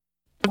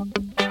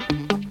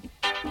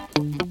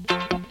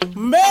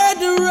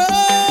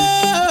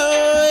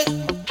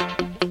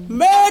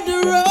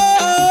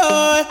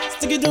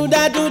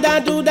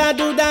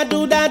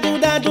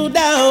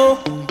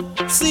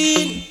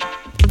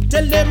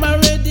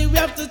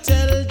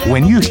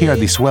When you hear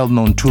this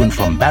well-known tune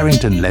from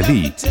Barrington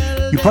Levy,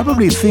 you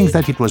probably think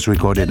that it was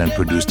recorded and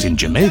produced in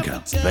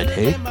Jamaica. But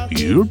hey,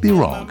 you'll be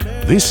wrong.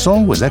 This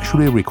song was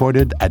actually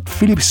recorded at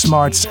Philip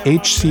Smart's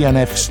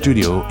HCNF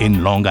studio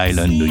in Long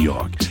Island, New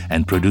York,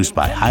 and produced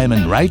by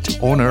Hyman Wright,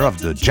 owner of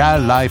the Jal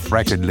Life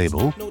record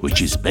label,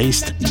 which is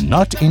based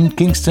not in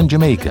Kingston,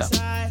 Jamaica,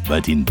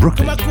 but in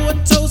Brooklyn.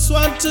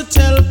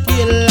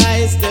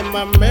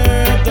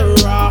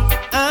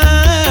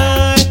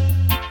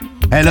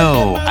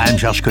 Hello, I'm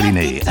Georges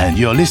Collinet, and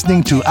you're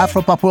listening to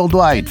Afropop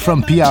Worldwide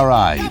from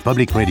PRI,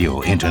 Public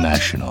Radio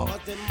International.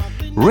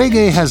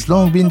 Reggae has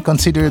long been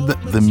considered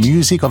the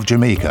music of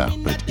Jamaica,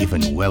 but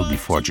even well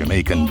before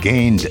Jamaica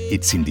gained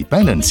its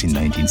independence in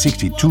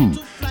 1962,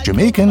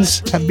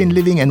 Jamaicans have been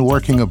living and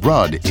working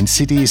abroad in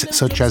cities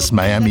such as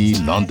Miami,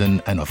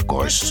 London, and of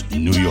course,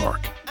 New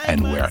York.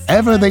 And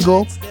wherever they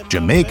go,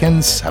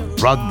 Jamaicans have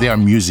brought their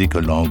music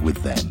along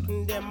with them.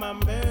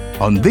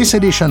 On this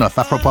edition of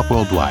Afropop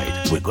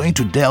Worldwide, we're going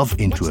to delve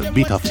into a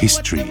bit of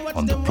history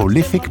on the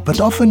prolific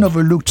but often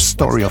overlooked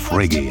story of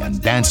reggae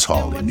and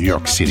dancehall in New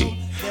York City.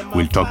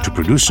 We'll talk to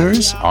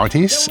producers,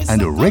 artists,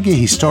 and a reggae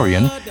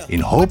historian in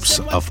hopes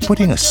of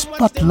putting a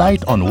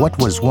spotlight on what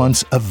was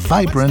once a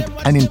vibrant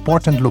and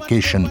important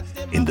location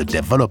in the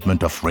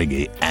development of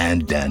reggae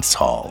and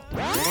dancehall.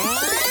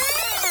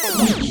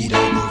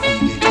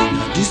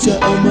 This a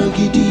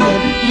Armageddon,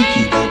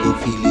 wicked I go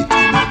feel it.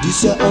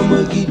 This a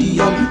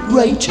Armageddon,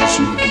 righteous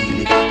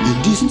reveal it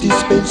in this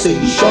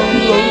dispensation.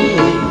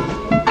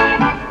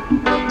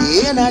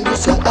 In a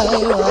this a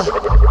hour,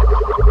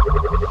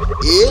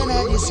 in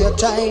a this a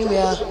time,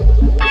 yeah.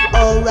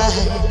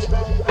 Alright,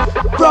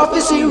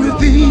 prophecy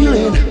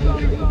revealing,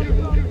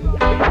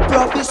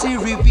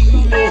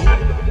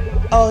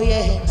 oh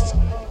yes.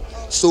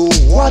 So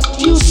what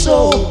you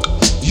sow,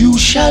 you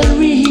shall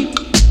reap.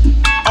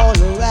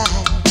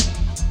 Alright.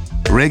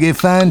 Reggae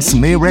fans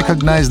may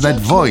recognize that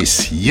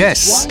voice.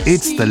 Yes,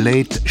 it's the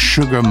late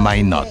Sugar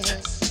Minott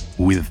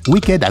with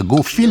Wicked I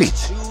Go Feel It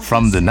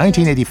from the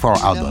 1984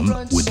 album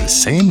with the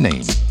same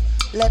name.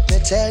 Let me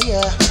tell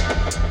you,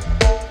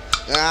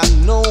 I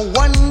know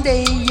one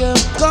day you're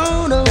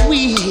gonna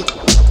weep.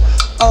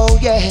 Oh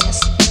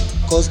yes,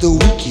 cause the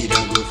wicked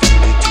I go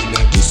feel it in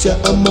a this a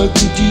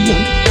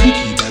Armageddon.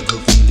 Wicked I go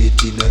feel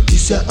it in a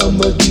this a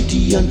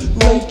Armageddon.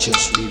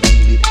 Righteous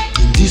reveal it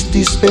in this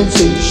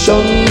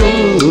dispensation.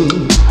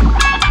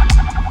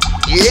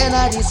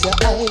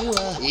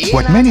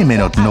 What many may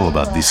not know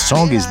about this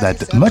song is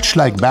that, much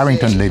like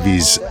Barrington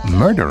Levy's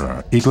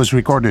Murderer, it was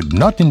recorded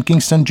not in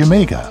Kingston,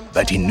 Jamaica,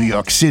 but in New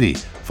York City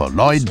for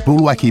Lloyd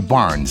Bulwacky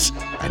Barnes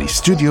at his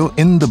studio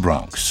in the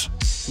Bronx.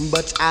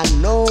 But I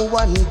know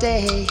one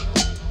day.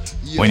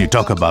 When you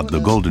talk about the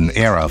golden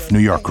era of New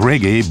York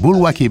reggae,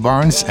 Bulwacky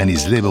Barnes and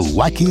his label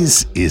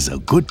Wackies is a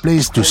good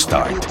place to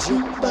start.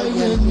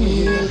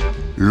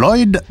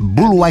 Lloyd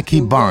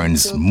Bulwacky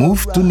Barnes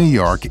moved to New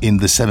York in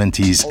the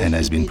 70s and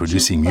has been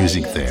producing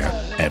music there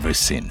ever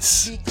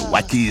since.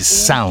 Wackies'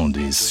 sound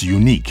is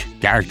unique,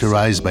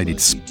 characterized by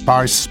its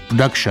sparse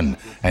production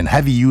and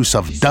heavy use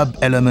of dub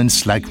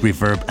elements like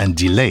reverb and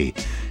delay.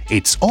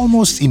 It's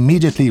almost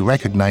immediately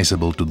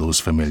recognizable to those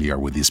familiar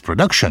with his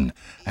production,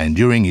 and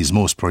during his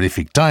most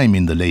prolific time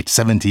in the late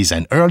 70s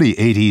and early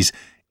 80s,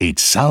 it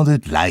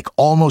sounded like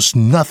almost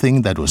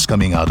nothing that was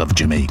coming out of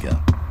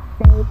Jamaica.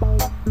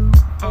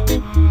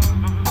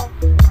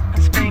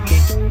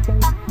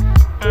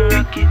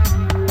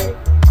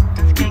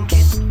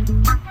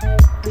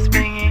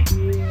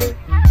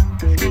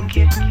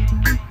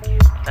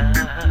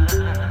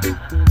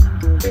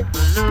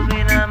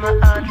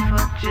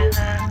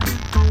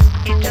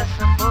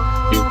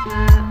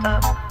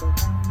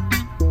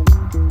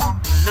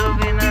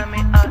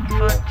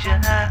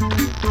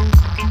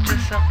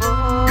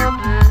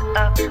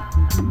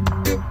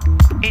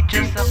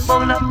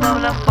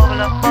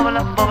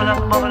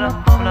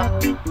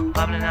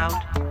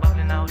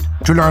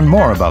 To learn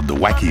more about the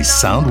Wackies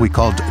sound, we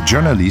called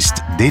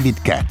journalist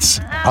David Katz,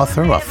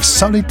 author of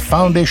Solid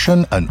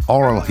Foundation, an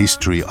oral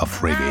history of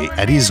reggae,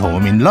 at his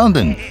home in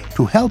London,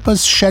 to help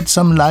us shed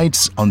some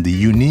lights on the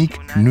unique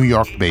New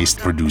York-based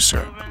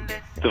producer.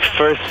 The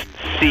first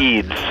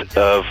seeds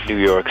of New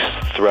York's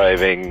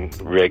thriving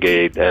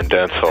reggae and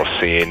dancehall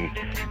scene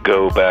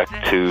go back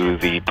to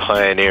the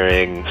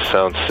pioneering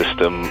sound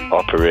system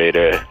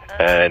operator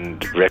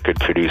and record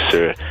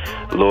producer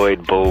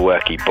Lloyd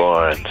Bulwacky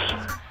Barnes.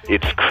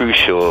 It's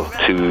crucial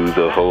to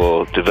the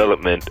whole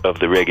development of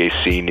the reggae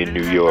scene in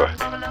New York.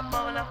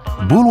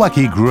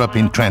 Bulwacky grew up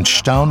in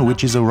Trenchtown,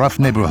 which is a rough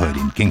neighborhood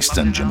in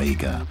Kingston,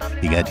 Jamaica.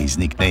 He got his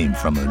nickname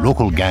from a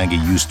local gang he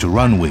used to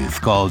run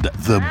with called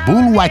the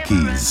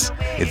Bulwackies.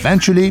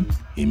 Eventually,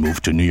 he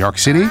moved to New York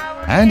City,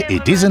 and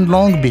it isn't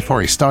long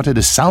before he started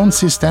a sound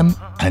system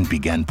and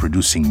began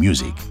producing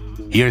music.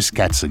 Here's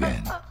Katz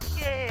again.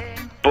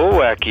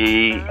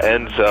 Bulwacky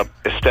ends up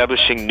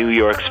establishing New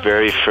York's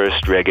very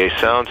first reggae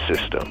sound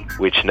system,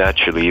 which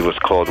naturally was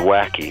called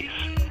Wackies.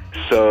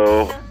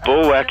 So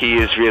Bulwacky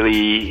is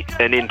really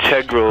an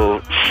integral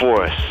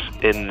force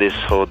in this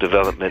whole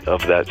development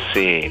of that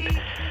scene.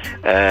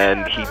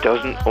 And he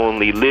doesn't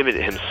only limit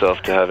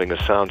himself to having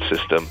a sound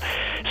system.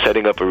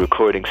 Setting up a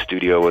recording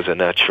studio was a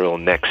natural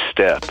next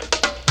step.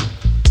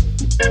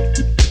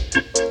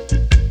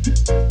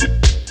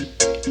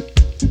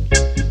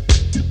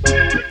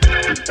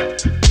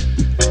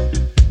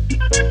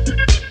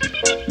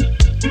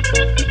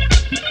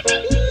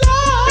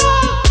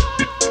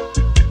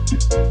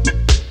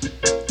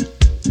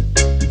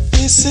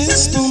 This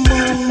is the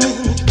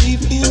moment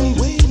we've been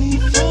waiting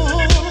for.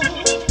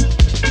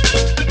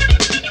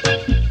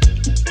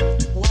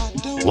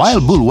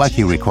 While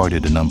Bulwaki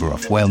recorded a number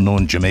of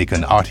well-known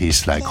Jamaican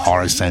artists like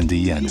Horace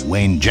Andy and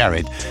Wayne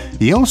Jarrett,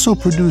 he also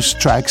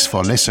produced tracks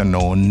for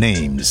lesser-known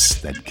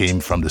names that came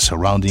from the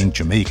surrounding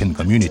Jamaican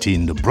community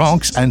in the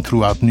Bronx and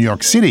throughout New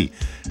York City.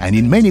 And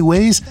in many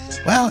ways,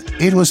 well,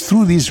 it was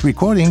through these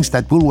recordings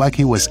that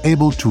Bulwaki was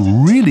able to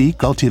really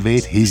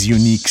cultivate his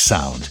unique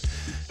sound.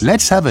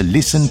 Let's have a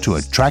listen to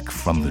a track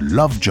from the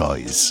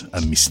Lovejoys,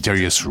 a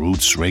mysterious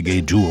roots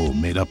reggae duo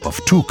made up of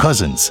two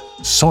cousins,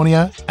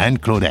 Sonia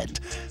and Claudette.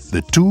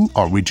 The two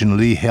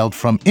originally hailed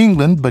from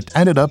England but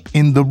ended up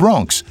in the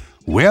Bronx,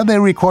 where they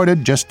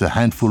recorded just a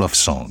handful of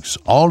songs,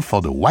 all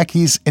for the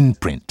Wackies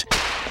imprint.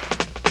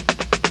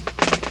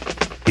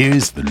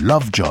 Here's the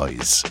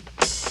Lovejoys.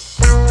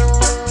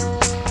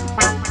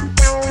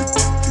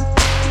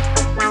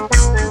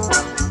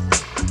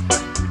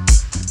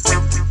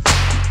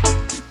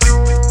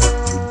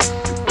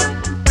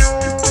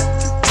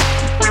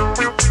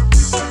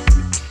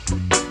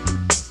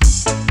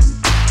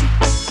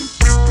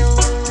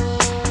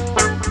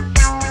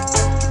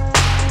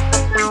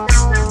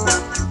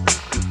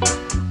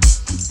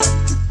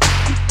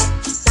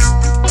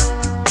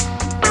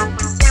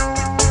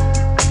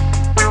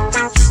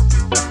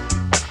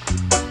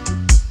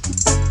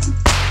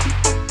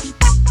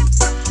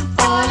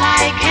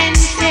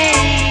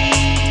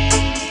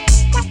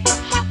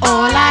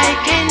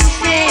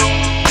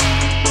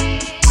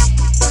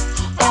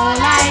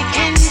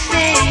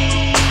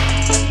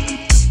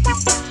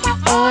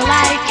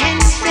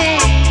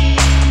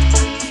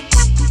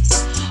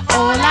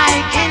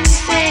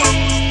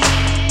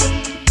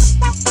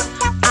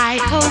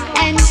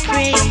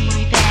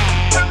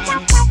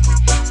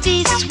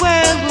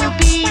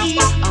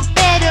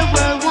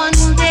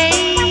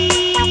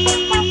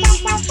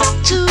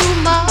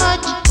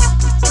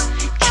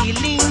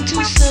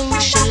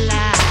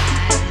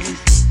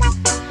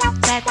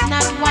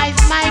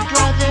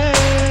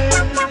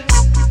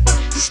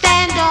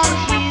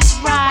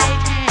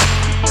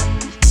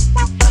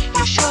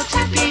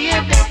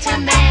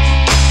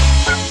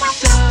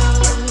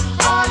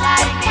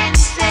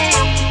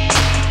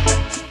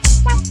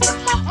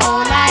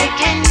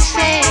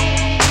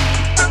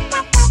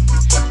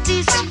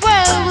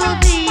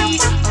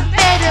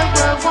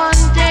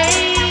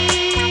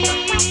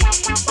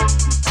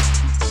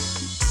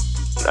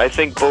 I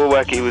think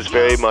Bulwaki was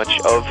very much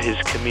of his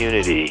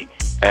community,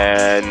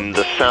 and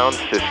the sound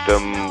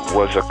system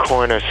was a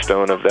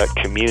cornerstone of that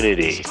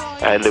community.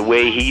 And the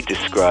way he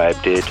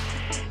described it,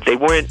 they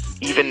weren't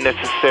even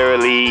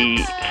necessarily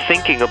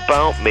thinking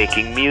about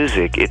making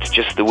music. It's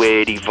just the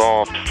way it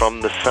evolved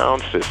from the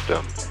sound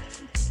system.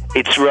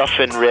 It's rough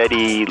and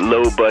ready,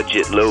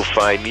 low-budget,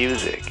 lo-fi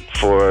music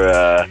for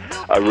a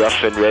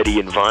rough and ready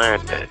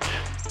environment.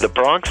 The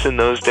Bronx in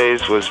those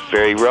days was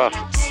very rough.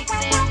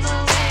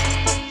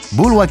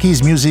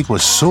 Bulwaki's music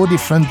was so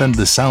different than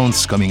the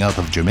sounds coming out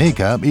of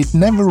Jamaica, it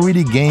never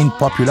really gained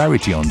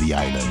popularity on the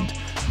island.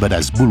 But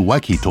as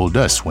Bulwaki told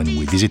us when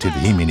we visited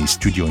him in his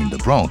studio in the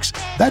Bronx,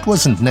 that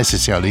wasn't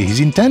necessarily his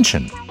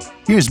intention.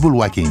 Here's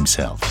Bulwaki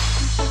himself.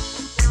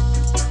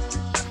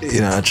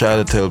 You know, I try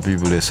to tell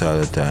people this all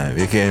the time.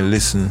 You can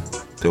listen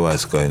to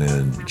what's going on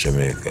in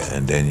Jamaica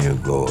and then you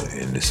go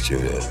in the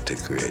studio to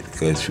create.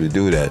 Because if you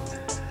do that,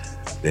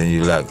 then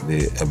you lack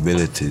the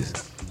abilities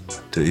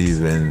to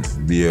even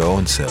be your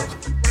own self.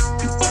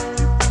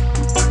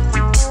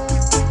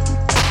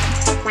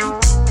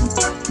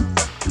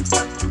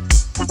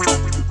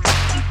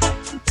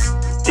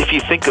 If you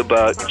think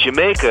about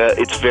Jamaica,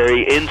 it's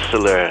very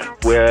insular,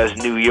 whereas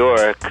New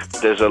York,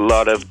 there's a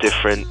lot of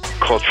different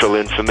cultural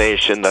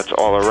information that's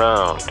all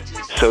around.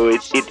 So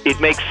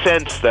it makes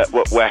sense that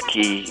what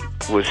Wacky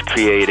was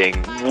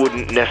creating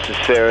wouldn't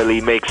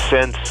necessarily make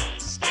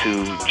sense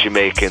to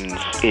Jamaicans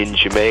in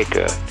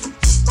Jamaica.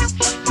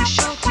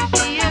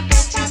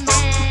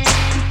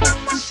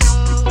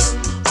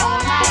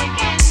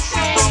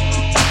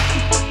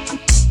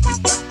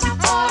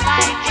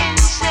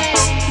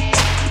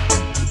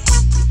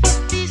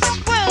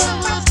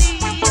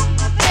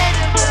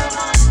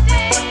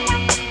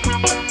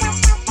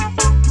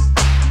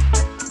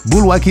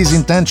 Bulwaki's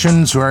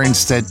intentions were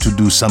instead to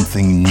do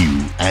something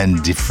new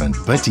and different,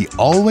 but he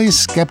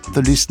always kept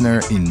the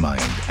listener in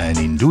mind, and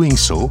in doing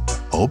so,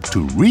 hoped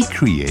to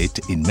recreate,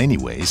 in many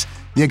ways,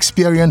 the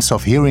experience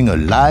of hearing a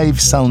live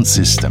sound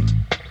system.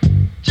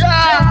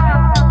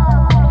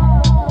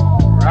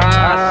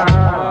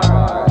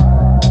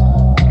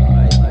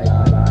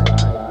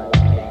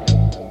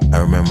 I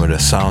remember the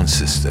sound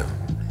system.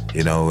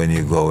 You know, when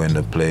you go in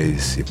the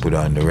place, you put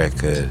on the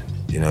record,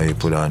 you know, you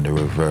put on the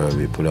reverb,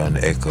 you put on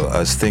the echo. I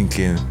was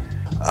thinking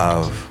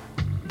of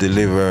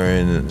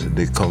delivering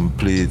the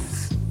complete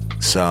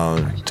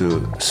sound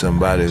to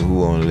somebody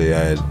who only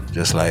had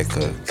just like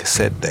a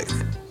cassette deck,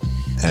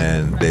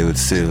 and they would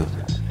still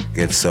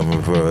get some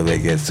reverb, they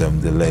get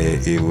some delay.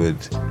 It would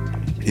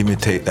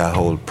imitate that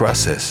whole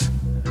process,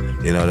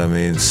 you know what I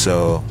mean?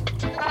 So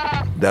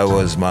that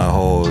was my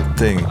whole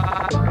thing.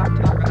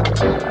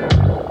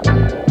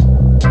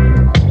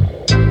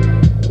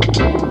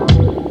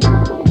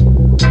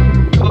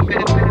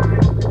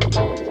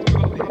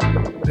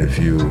 If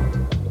you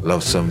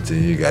love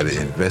something, you gotta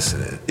invest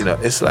in it. You know,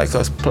 it's like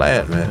a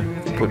plant,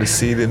 man. You put a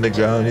seed in the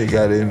ground, you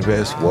gotta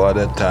invest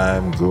water,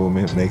 time, groom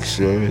it, make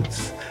sure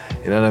it's,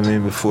 you know what I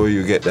mean, before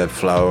you get that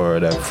flower or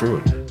that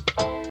fruit.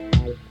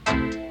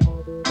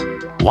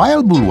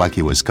 While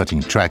Bulwaki was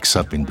cutting tracks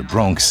up in the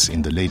Bronx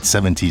in the late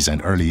 70s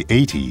and early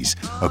 80s,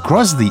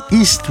 across the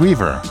East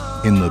River,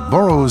 in the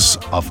boroughs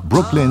of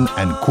Brooklyn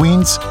and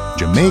Queens,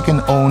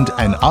 Jamaican-owned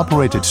and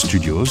operated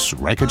studios,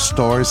 record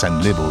stores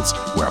and labels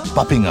were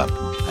popping up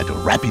at a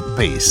rapid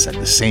pace at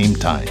the same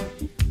time.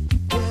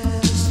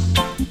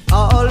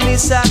 All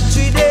this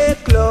factory they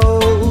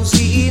close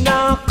in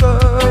a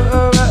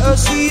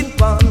kerosene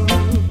pan,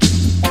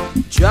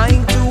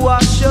 trying to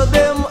wash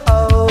them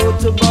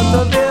out,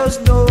 but there's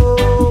no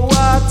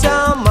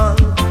water, man.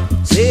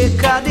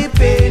 Take a the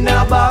pain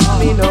about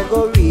me no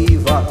go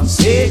river.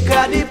 Take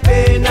a the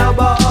pain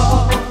about.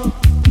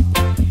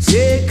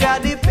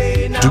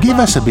 To give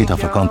us a bit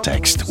of a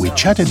context, we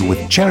chatted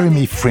with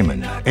Jeremy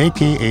Freeman,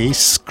 aka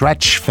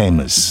Scratch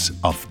Famous,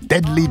 of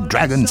Deadly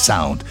Dragon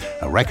Sound,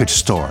 a record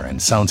store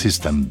and sound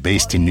system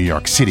based in New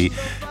York City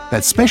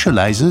that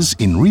specializes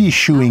in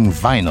reissuing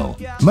vinyl,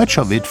 much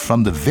of it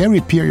from the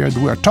very period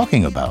we're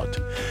talking about.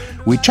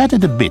 We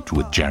chatted a bit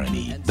with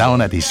Jeremy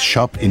down at his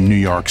shop in New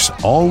York's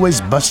always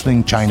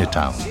bustling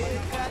Chinatown.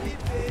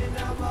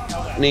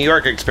 New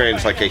York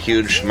experienced like a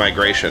huge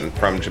migration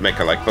from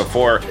Jamaica. Like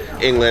before,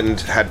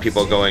 England had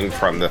people going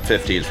from the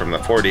 50s, from the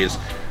 40s,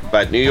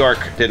 but New York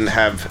didn't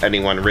have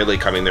anyone really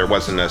coming. There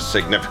wasn't a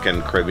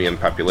significant Caribbean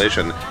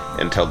population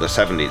until the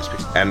 70s.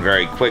 And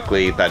very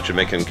quickly, that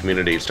Jamaican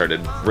community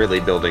started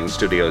really building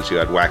studios. You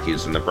had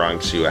Wackies in the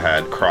Bronx, you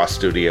had Cross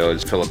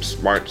Studios, Philip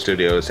Smart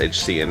Studios,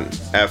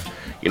 HC&F.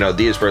 You know,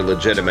 these were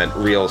legitimate,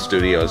 real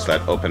studios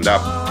that opened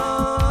up.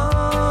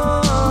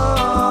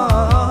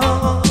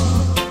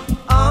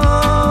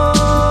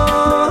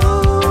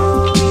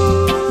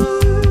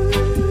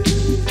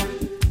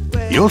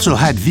 He also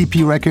had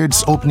VP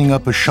Records opening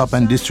up a shop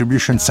and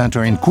distribution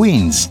center in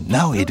Queens.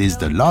 Now it is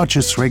the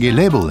largest reggae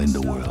label in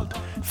the world.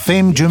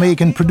 Famed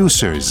Jamaican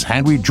producers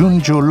Henry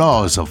Junjo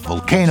Laws of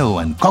Volcano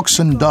and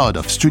Coxsone Dodd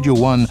of Studio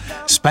One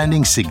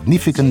spending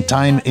significant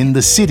time in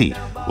the city,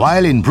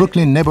 while in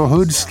Brooklyn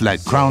neighborhoods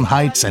like Crown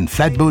Heights and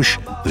Flatbush,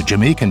 the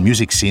Jamaican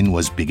music scene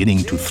was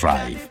beginning to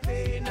thrive.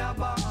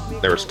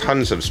 There was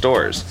tons of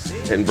stores.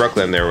 In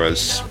Brooklyn, there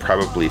was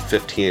probably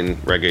 15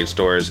 reggae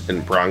stores.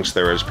 In Bronx,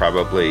 there was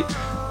probably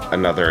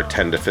another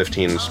 10 to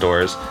 15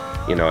 stores.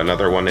 You know,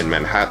 another one in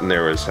Manhattan,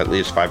 there was at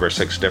least 5 or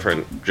 6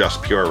 different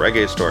just pure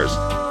reggae stores.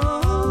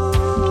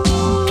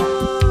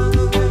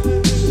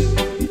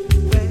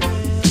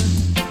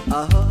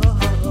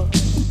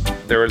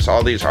 There was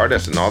all these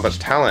artists and all this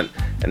talent,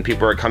 and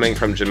people were coming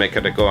from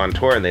Jamaica to go on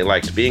tour, and they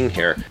liked being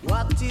here.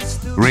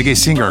 Reggae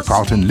singer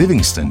Carlton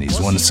Livingston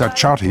is one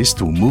such artist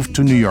who moved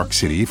to New York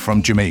City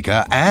from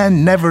Jamaica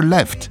and never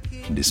left.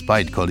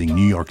 Despite calling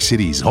New York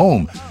City his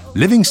home,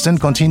 Livingston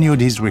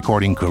continued his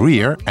recording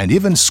career and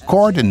even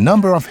scored a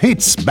number of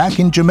hits back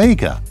in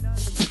Jamaica.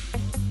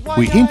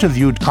 We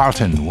interviewed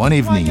Carlton one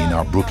evening in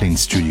our Brooklyn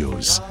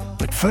studios.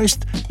 But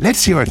first,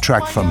 let's hear a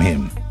track from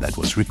him that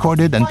was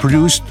recorded and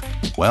produced,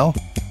 well,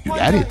 you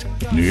got it,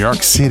 New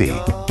York City.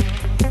 Come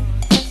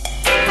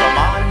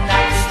on,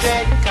 Natty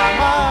Dread, come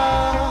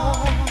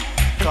on.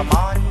 Come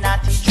on,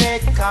 Natty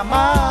Dread, come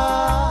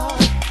on.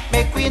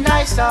 Make we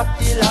nice up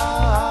the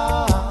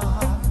lawn.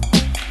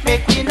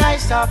 Make we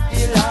nice up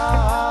the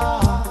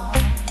lawn.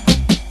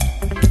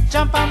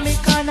 Jump on me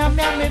corner,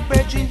 me and me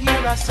brethren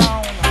hear a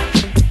sound.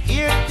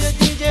 Hear the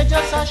DJ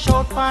just a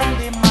shout on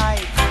the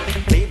mic.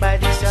 Play by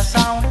this your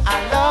sound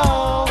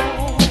alone.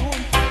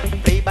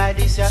 Play by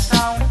this your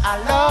sound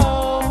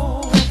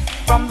alone.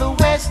 From the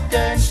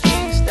Western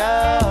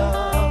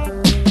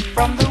Kingston.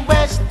 From the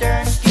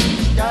Western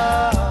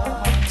Kingston.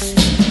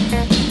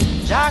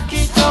 Jack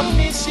it up,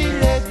 me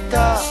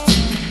selector.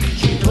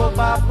 She drove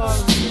up a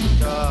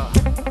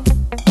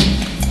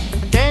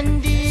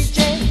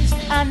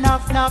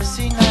enough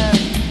singers,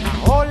 a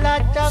whole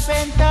lot of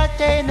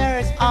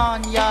entertainers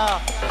on ya.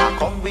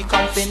 Come we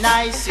come to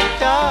nice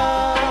it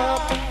up,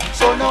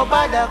 so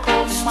nobody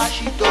come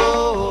mash it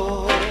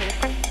up.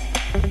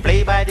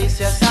 Play by this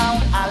your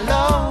sound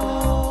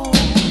alone.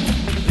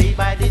 Play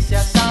by this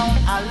your sound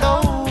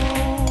alone.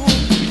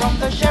 From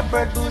the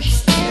Shepherd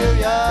Bush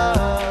area.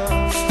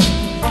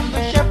 From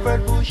the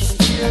Shepherd Bush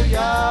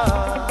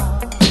area.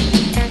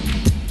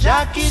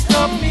 Jack it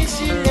up, me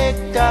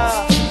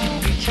selector.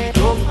 She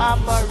drove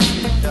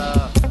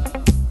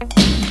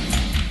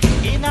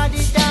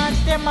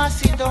them a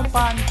sit down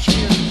and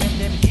chill. When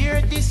them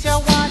hear this ya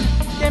one,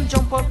 them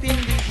jump up in the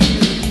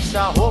hill. This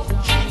a hope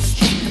chill.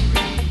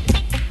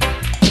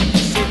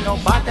 Say no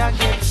bother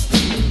get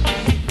still.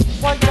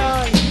 Why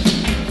joy?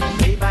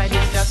 Play by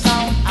this ya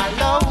sound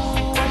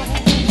alone.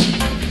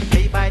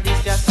 Play by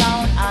this ya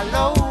sound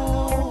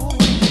alone.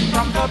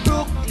 From the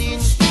Brooklyn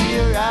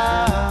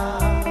era.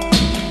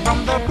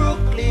 From the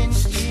Brooklyn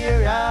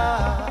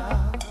era.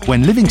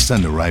 When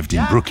Livingston arrived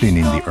in Brooklyn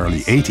in the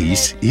early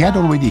 80s, he had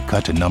already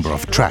cut a number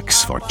of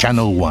tracks for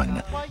Channel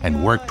One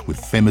and worked with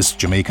famous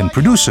Jamaican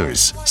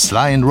producers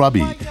Sly and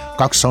Robbie,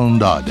 Coxsone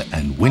Dodd,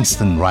 and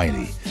Winston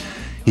Riley.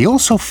 He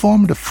also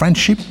formed a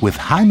friendship with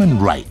Hyman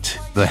Wright,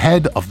 the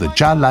head of the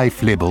Jah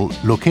Life label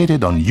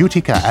located on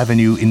Utica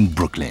Avenue in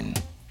Brooklyn.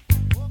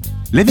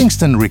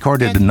 Livingston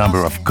recorded a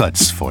number of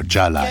cuts for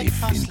Jah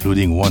Life,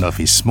 including one of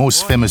his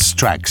most famous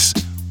tracks,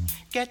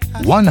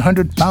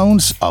 100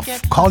 Pounds of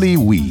Collie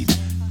Weed.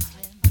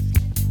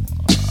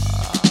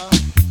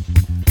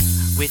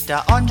 With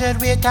 100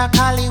 weight of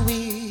collie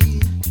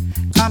weed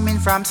coming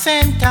from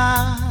St.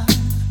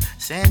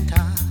 Anne's.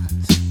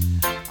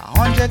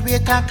 100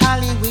 weight of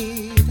collie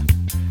weed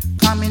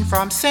coming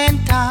from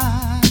St.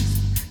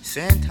 Anne's.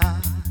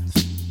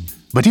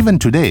 But even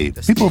today,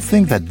 people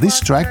think that this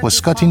track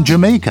was cut in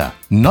Jamaica,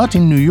 not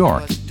in New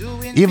York.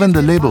 Even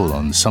the label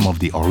on some of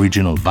the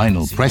original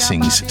vinyl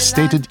pressings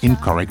stated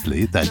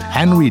incorrectly that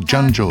Henry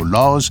Junjo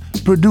Laws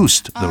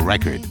produced the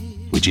record,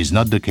 which is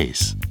not the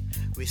case.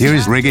 Here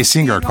is reggae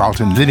singer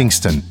Carlton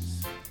Livingston.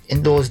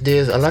 In those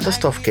days, a lot of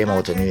stuff came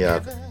out in New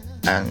York,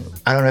 and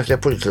I don't know if they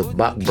put it to the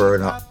back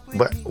burner,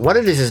 but what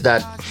it is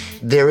that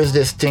there is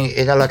this thing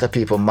in a lot of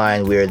people's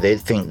mind where they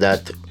think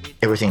that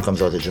everything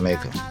comes out of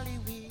Jamaica.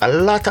 A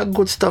lot of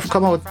good stuff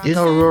come out, we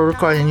were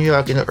recording in New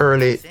York in the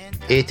early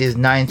 80s,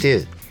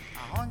 90s,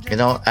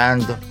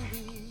 and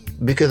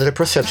because of the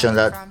perception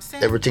that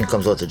everything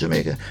comes out of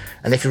Jamaica.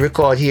 And if you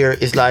record here,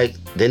 it's like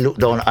they look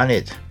down on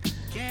it.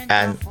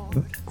 And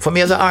for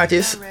me as an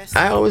artist,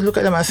 I always look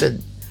at them and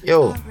said,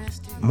 yo,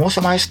 most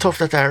of my stuff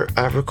that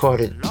I've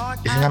recorded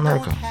is in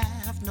America.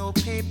 No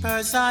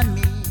papers on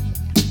me.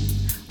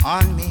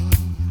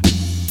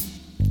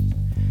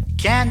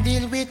 Can't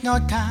deal with no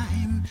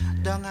time.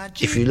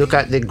 If you look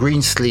at the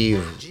green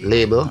sleeve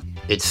label,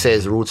 it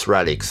says Roots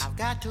Radics.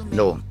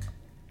 No,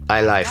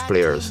 I Life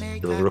Players.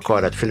 It was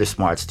recorded at Philip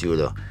Smart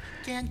Studio.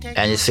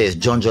 And it says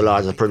Junjo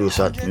Laws is a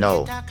producer.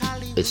 No,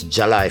 it's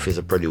Jah Life is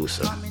a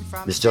producer.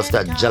 It's just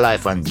that Jah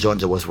Life and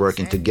Junjo was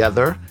working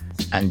together,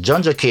 and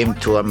Junjo came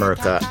to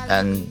America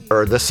and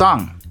heard the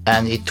song,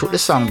 and he took the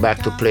song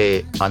back to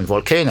play on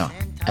Volcano.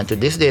 And to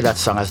this day, that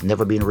song has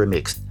never been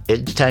remixed.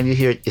 Every time you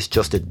hear it, it's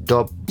just a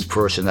dub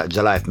version that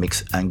Jah Life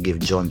mix and give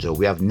Junjo.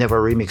 We have never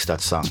remixed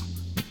that song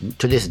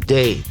to this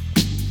day.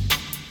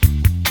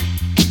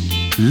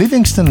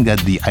 Livingston got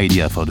the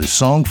idea for the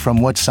song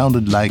from what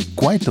sounded like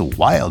quite a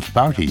wild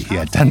party he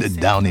attended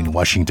down in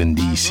Washington,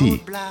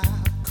 D.C.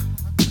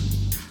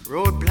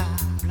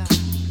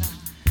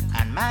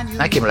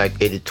 I came like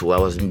 82. I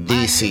was in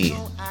D.C.,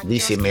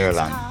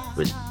 Maryland,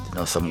 with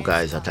some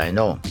guys that I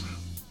know.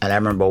 And I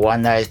remember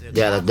one night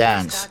they had a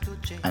dance,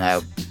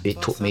 and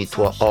it took me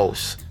to a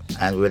house.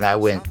 And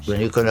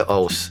when you come to the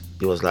house,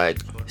 it was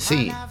like,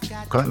 see,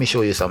 come let me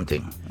show you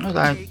something. I was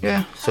like,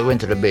 yeah. So I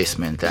went to the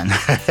basement, and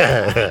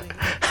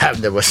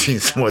I've never seen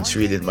so much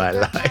weed in my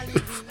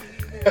life.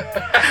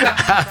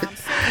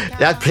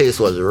 That place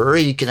was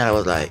reeking, and I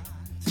was like,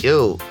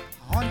 yo.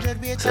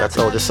 So that's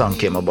how the song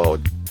came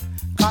about.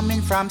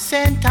 Coming from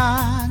St.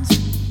 Anne's.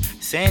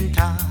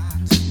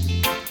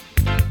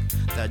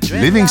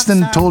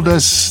 Livingston told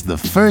us the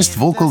first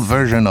vocal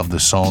version of the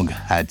song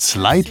had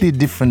slightly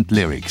different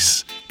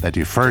lyrics that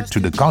referred to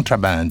the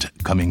contraband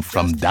coming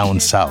from down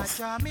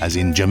south, as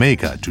in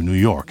Jamaica to New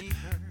York.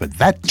 But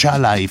that Jah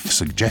Life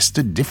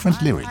suggested different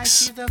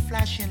lyrics.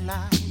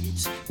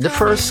 The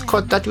first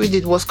cut that we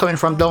did was coming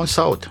from down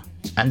south.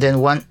 And then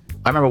I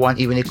remember one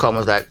evening he called,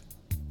 was like,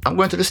 I'm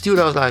going to the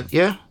studio. I was like,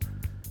 yeah,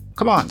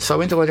 come on. So I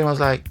went over there and I was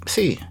like,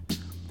 sing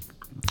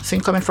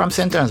coming from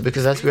St. Anne's,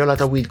 because that's where a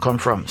lot of weed come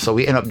from. So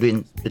we end up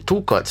doing the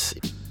two cuts.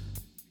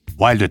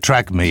 While the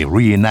track may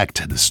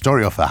reenact the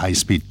story of a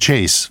high-speed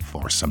chase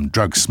for some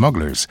drug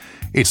smugglers,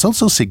 it's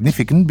also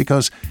significant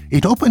because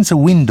it opens a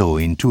window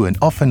into an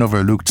often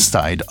overlooked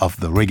side of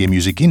the reggae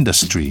music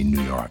industry in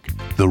New York,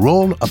 the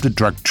role of the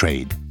drug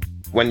trade.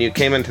 When you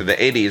came into the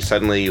 80s,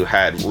 suddenly you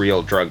had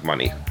real drug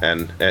money.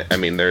 And I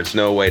mean, there's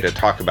no way to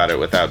talk about it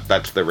without,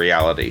 that's the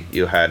reality.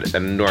 You had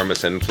an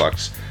enormous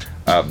influx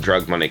of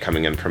drug money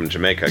coming in from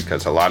Jamaica,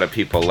 because a lot of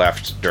people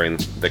left during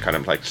the kind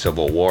of like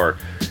civil war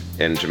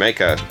in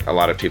Jamaica. A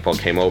lot of people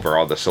came over,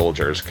 all the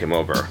soldiers came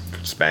over,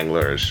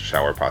 Spanglers,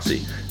 Shower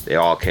Posse, they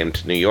all came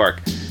to New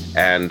York.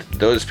 And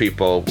those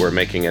people were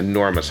making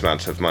enormous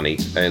amounts of money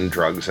in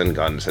drugs and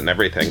guns and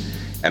everything.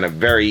 And a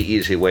very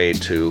easy way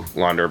to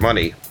launder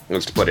money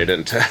was to put it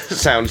into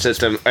sound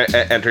system,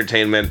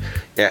 entertainment,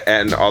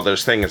 and all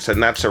those things.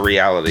 And that's a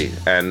reality,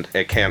 and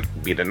it can't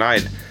be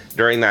denied.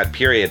 During that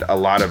period, a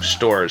lot of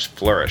stores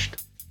flourished.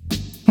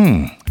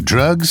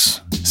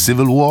 Drugs,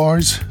 civil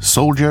wars,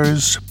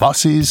 soldiers,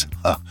 bosses.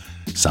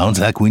 Sounds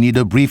like we need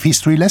a brief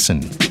history lesson.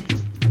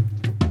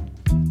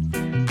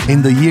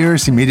 In the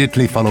years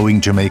immediately following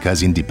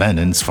Jamaica's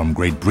independence from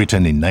Great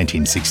Britain in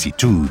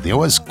 1962, there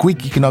was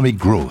quick economic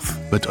growth,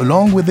 but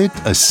along with it,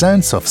 a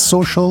sense of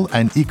social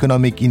and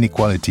economic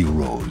inequality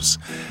rose.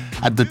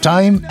 At the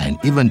time, and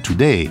even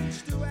today,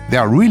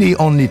 there are really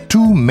only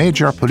two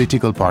major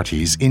political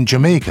parties in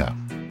Jamaica: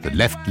 the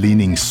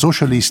left-leaning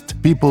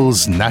Socialist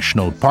People's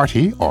National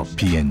Party, or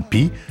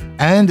PNP,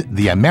 and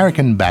the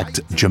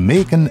American-backed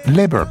Jamaican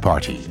Labour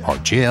Party, or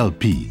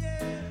JLP.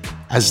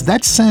 As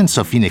that sense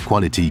of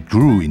inequality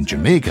grew in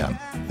Jamaica,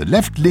 the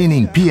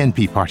left-leaning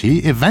PNP party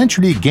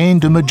eventually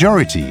gained a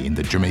majority in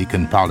the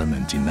Jamaican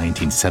parliament in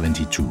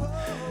 1972.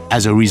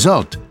 As a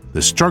result,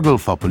 the struggle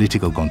for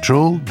political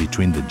control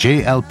between the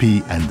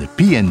JLP and the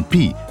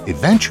PNP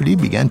eventually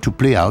began to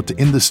play out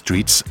in the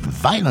streets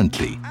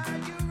violently.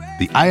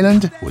 The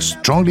island was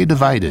strongly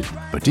divided,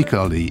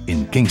 particularly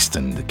in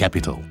Kingston, the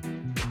capital.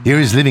 Here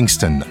is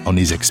Livingston on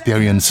his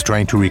experience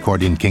trying to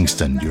record in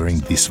Kingston during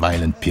this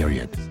violent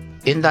period.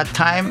 In that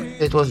time,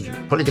 it was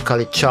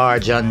politically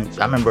charged, and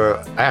I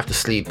remember I have to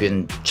sleep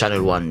in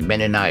Channel 1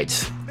 many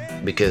nights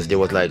because there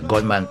was like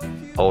gunmen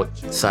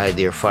outside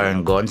there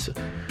firing guns.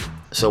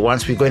 So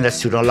once we go in that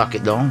studio and lock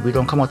it down, we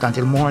don't come out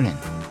until morning.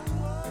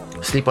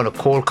 Sleep on the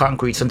cold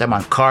concrete, sometimes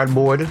on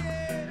cardboard,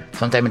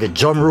 sometimes in the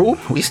drum room.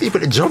 We sleep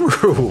in the drum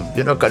room,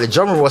 because the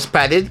drum room was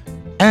padded.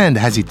 And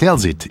as he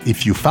tells it,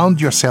 if you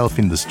found yourself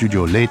in the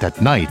studio late at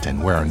night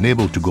and were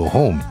unable to go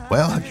home,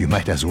 well, you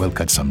might as well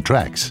cut some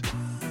tracks.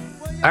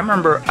 I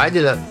remember I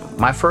did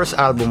my first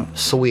album,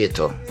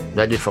 Soweto,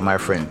 that I did for my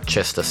friend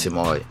Chester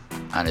Simoy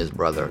and his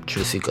brother,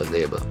 True Seekers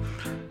label.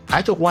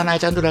 I took one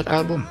night and do that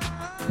album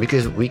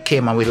because we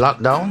came and we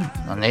locked down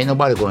and ain't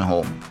nobody going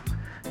home.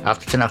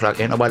 After 10 o'clock,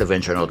 ain't nobody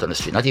venturing out on the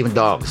street. Not even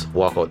dogs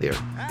walk out there.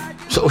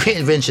 So we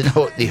ain't venturing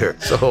out there.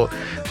 So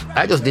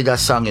I just did that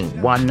song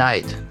in one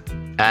night.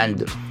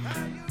 And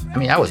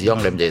I was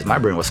young them days. My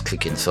brain was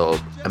clicking. So,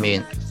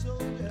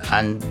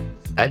 and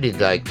I did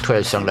like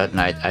 12 songs that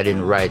night. I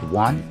didn't write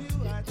one.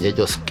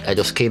 I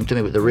just came to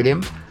me with the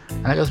rhythm,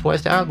 and I just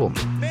voiced the album.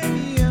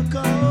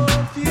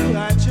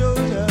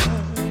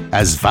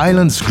 As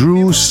violence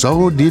grew,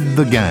 so did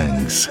the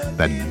gangs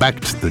that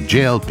backed the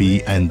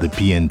JLP and the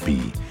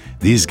PNP.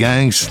 These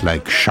gangs,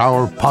 like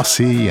Shower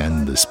Posse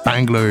and the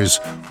Spanglers,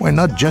 were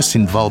not just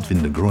involved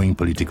in the growing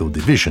political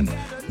division,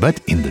 but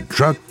in the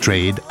drug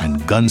trade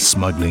and gun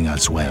smuggling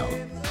as well.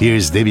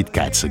 Here's David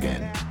Katz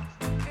again.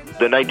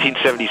 The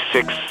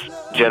 1976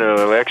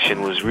 general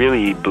election was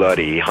really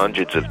bloody,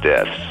 hundreds of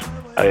deaths.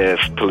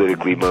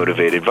 Politically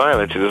motivated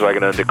violence. It was like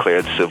an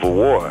undeclared civil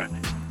war.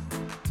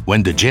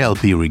 When the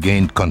JLP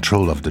regained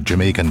control of the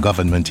Jamaican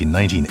government in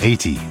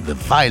 1980, the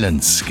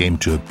violence came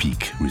to a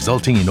peak,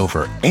 resulting in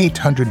over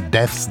 800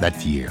 deaths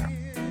that year.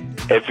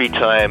 Every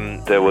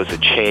time there was a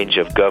change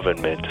of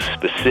government,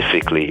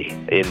 specifically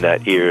in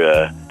that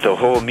era, the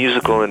whole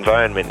musical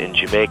environment in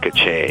Jamaica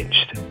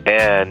changed.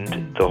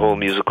 And the whole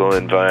musical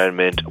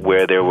environment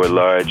where there were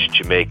large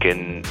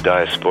Jamaican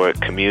diasporic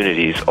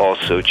communities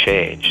also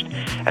changed.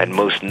 And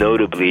most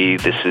notably,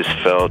 this is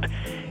felt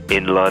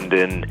in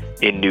London,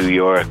 in New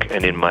York,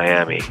 and in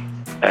Miami.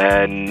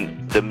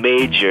 And the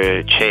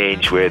major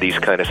change where these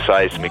kind of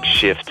seismic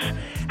shifts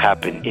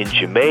happen in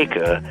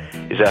Jamaica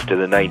is after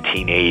the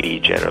 1980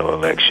 general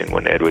election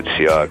when Edward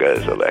Seaga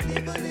is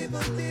elected.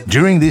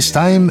 During this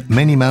time,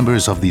 many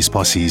members of these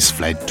posses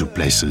fled to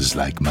places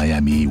like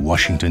Miami,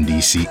 Washington,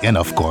 D.C., and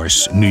of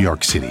course, New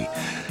York City.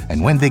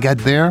 And when they got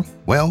there,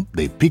 well,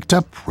 they picked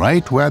up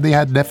right where they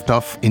had left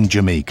off in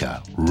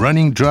Jamaica,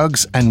 running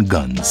drugs and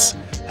guns.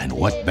 And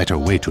what better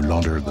way to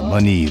launder the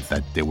money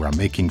that they were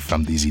making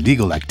from these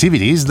illegal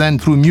activities than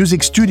through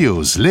music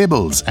studios,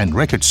 labels, and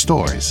record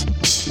stores?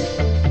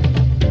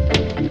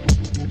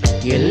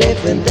 You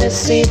live in the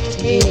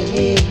city,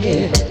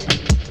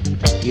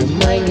 you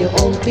mind your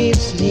own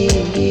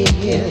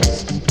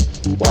business.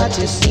 What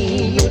you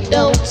see, you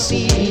don't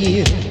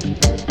see.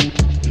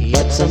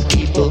 But some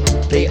people,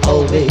 they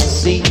always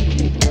see.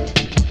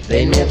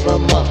 They never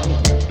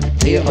mind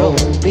their own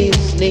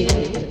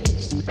business.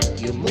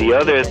 The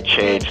other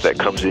change that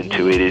comes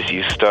into it is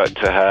you start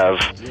to have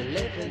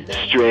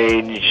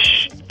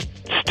strange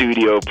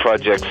studio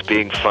projects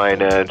being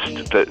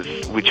financed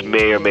which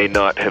may or may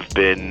not have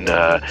been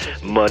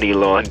money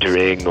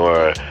laundering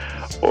or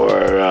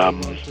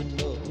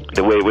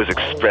the way it was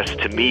expressed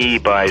to me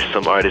by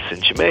some artists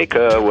in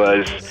Jamaica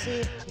was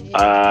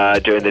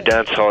during the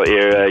dancehall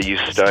era you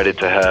started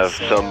to have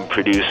some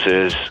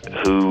producers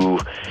who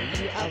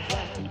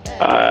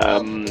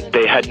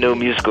they had no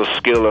musical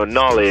skill or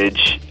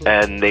knowledge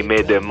and they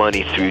made their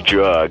money through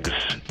drugs.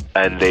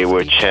 And they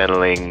were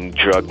channeling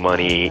drug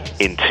money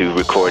into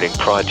recording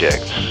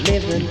projects.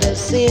 Live in the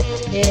city,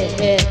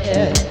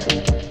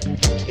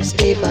 you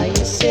stay by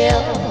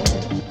yourself.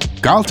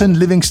 Carlton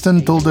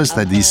Livingston told us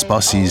that these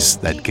posses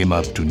that came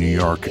up to New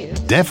York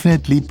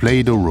definitely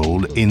played a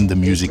role in the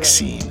music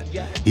scene.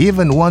 He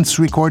even once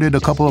recorded a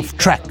couple of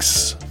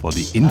tracks for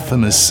the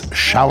infamous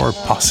Shower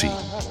Posse.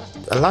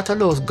 A lot of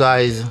those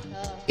guys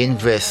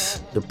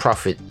invest the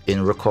profit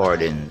in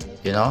recording,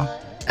 you know,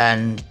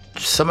 and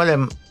some of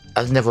them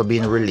has never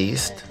been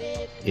released,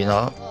 you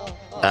know,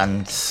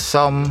 and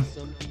some,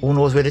 who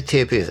knows where the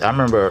tape is. I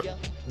remember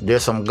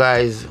there's some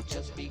guys,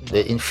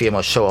 the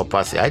infamous Shower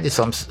Posse. I did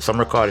some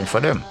recording for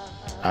them,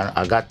 and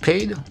I got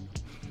paid,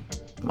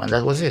 and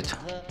that was it.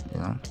 You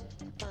know,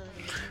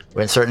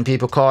 when certain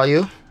people call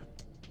you,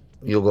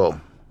 you go.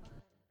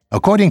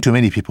 According to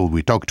many people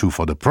we talked to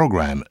for the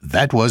program,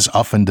 that was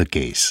often the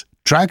case.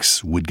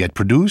 Tracks would get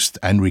produced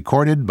and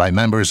recorded by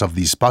members of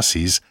these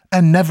posses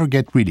and never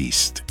get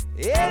released.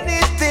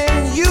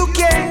 Anything you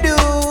can do,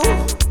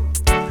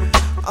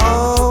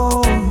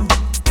 oh,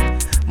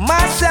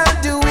 my son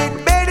do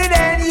it better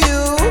than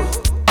you.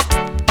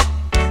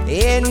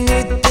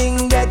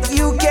 Anything that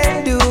you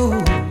can do,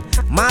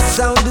 my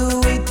son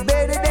do it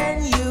better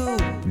than you.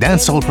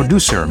 Dancehall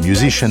producer,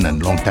 musician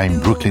and longtime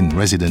Brooklyn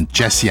resident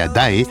Jesse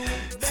Adae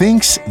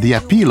thinks the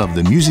appeal of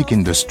the music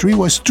industry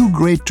was too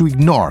great to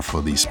ignore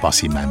for these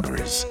posse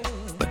members.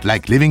 But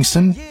like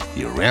Livingston,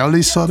 he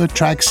rarely saw the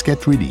tracks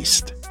get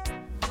released.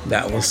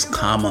 That was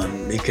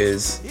common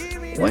because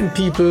when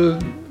people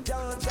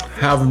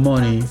have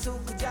money,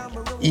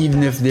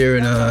 even if they're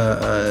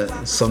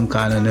in some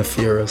kind of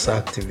nefarious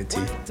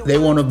activity, they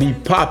want to be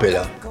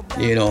popular.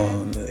 You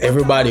know,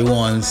 everybody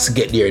wants to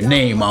get their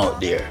name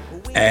out there.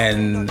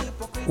 And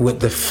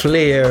with the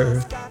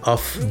flair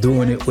of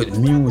doing it with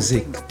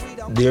music,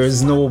 there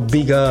is no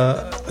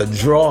bigger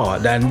draw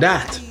than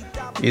that,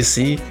 you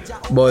see.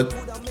 But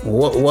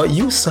what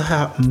used to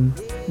happen,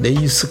 they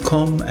used to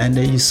come and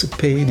they used to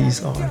pay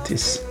these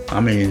artists. I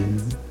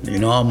mean, you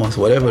know, almost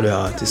whatever the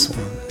artists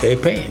want, they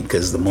paying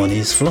because the money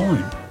is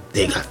flowing.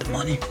 They got the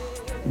money.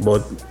 But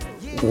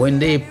when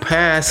they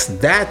pass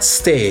that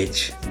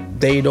stage,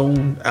 they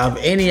don't have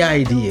any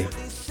idea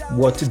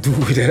what to do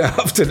with it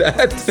after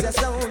that.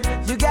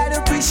 You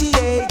gotta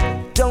appreciate,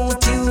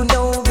 don't you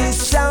know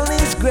this sound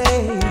is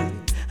great?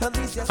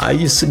 I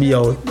used to be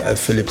out at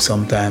Philips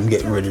sometime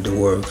getting ready to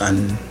work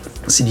and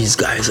see these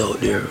guys out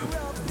there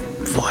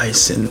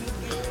voicing,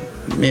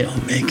 you know,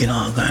 making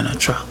all kind of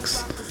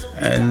tracks,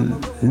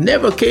 and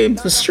never came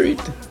to the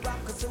street.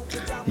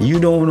 You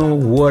don't know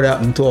what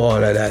happened to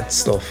all of that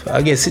stuff.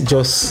 I guess it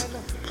just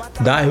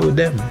died with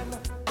them.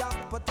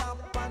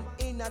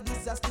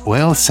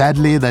 Well,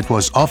 sadly, that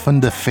was often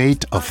the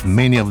fate of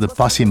many of the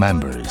posse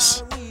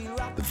members.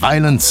 The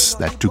violence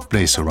that took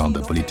place around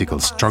the political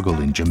struggle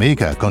in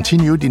Jamaica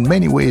continued in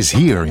many ways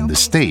here in the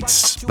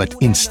States, but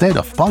instead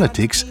of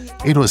politics,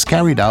 it was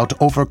carried out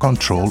over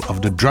control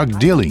of the drug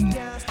dealing.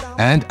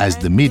 And as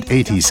the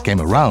mid-80s came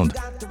around,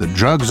 the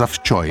drugs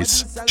of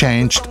choice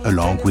changed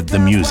along with the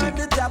music.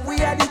 We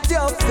are the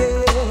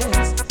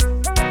toughest.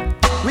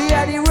 We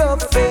are the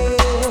roughest.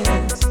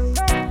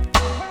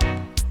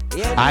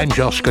 I'm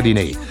Georges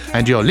Collinet,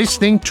 and you're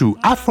listening to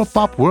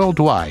Afropop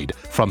Worldwide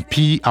from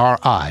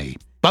PRI,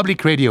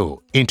 Public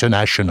Radio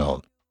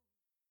International.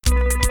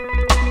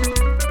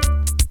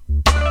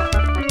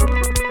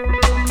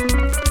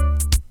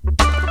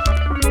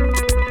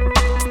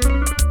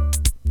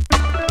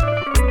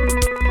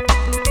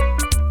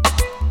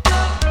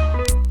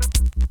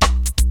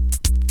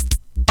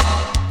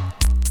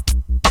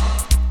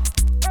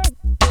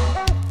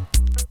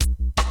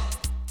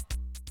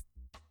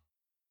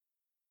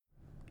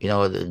 You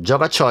know, the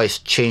Jug of Choice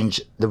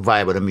changed the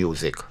vibe of the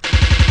music.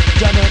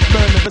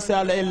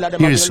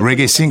 Here's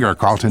reggae singer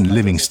Carlton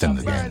Livingston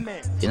again.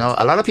 You know,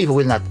 a lot of people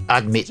will not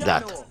admit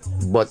that,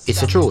 but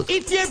it's the truth.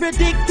 If you're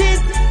addicted,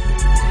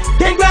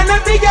 then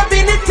gonna be a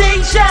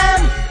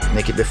meditation.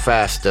 Make it be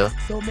faster,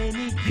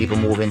 people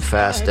moving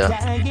faster.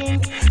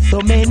 So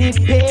many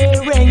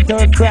parents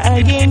are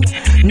crying,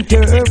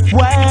 turf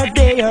while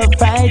they are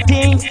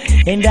fighting,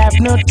 and have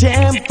no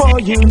time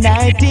for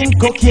uniting.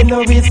 Cocaine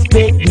no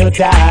respect no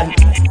time.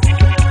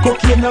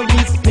 Cocaine no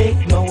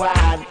respect no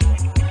one.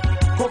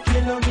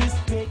 Cocaine no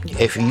respect.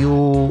 If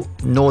you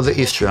know the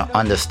history and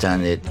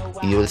understand it,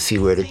 you'll see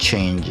where the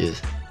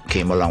changes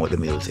came along with the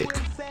music.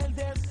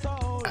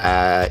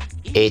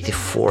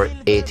 84,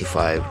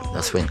 85,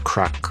 that's when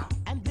crack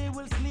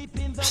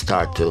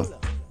start to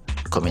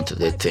come into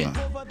the thing.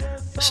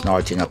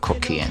 Snorting of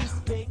cocaine,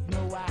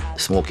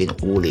 smoking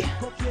woolly,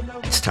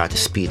 and start to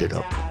speed it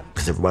up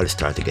because everybody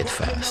started to get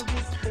fast.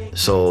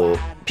 So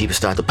people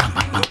start to bang,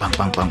 bang, bang, bang,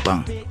 bang, bang,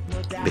 bang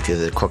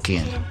because of the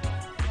cocaine.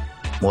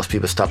 Most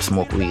people stop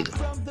smoke weed.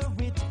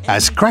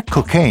 As crack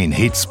cocaine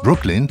hits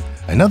Brooklyn,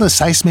 another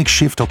seismic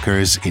shift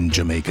occurs in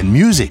Jamaican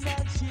music.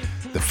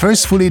 The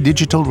first fully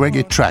digital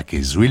reggae track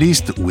is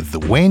released with the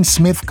Wayne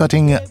Smith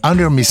cutting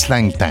Under Miss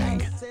Lang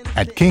Tang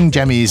at King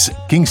Jammy's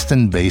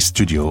Kingston-based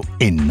studio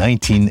in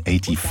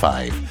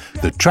 1985.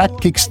 The track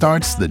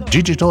kickstarts the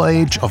digital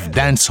age of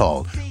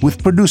dancehall,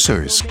 with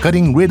producers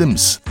cutting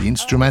rhythms, the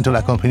instrumental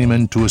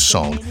accompaniment to a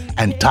song,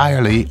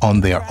 entirely on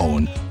their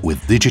own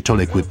with digital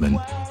equipment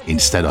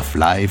instead of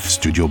live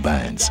studio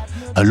bands.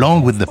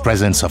 Along with the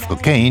presence of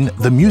cocaine,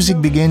 the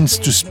music begins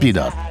to speed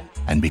up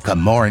and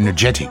become more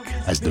energetic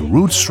as the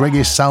roots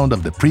reggae sound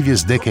of the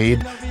previous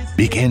decade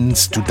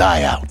begins to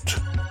die out.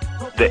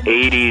 The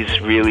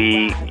 80s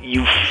really,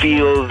 you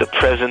feel the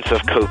presence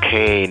of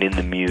cocaine in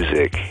the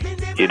music,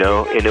 you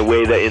know, in a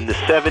way that in the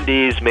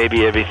 70s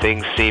maybe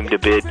everything seemed a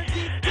bit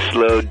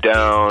slowed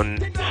down,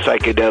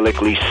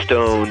 psychedelically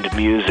stoned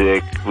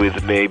music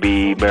with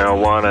maybe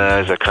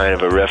marijuana as a kind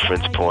of a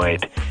reference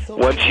point.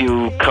 Once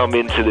you come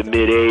into the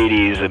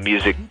mid-80s, the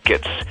music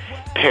gets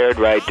pared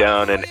right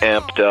down and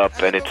amped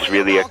up, and it's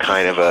really a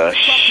kind of a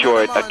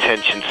short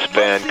attention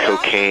span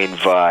cocaine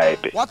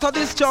vibe. What a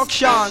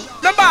destruction!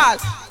 The ball!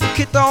 Look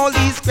at all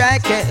these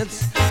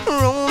crackheads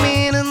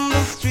roaming in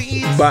the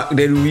streets. Back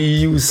then we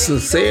used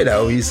to say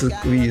that. We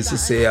used to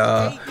say,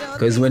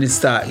 because when it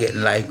start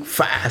getting like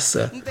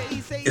faster,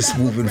 it's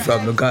moving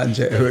from the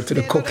ganja era to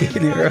the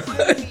cocaine era.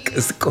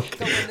 Because the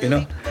cocaine, you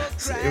know,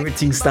 so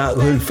everything start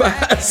going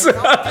fast.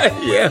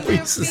 Yeah, we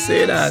used to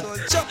say that.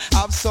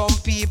 Have some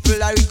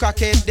people I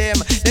crackhead them.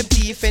 Them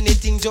thief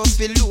anything just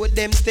will load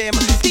them stem.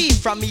 Thief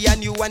from me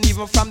and you and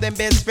even from them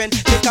best friend.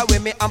 Take away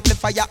me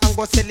amplifier and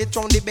go sell it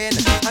round the bend.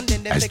 And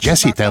then As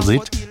Jesse tells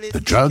it,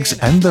 the drugs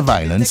and the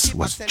violence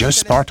was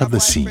just part of the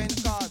scene.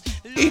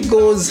 It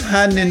goes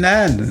hand in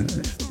hand.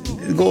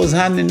 It goes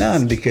hand in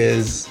hand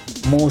because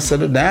most of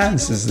the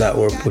dances that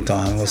were put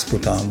on was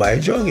put on by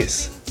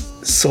druggists.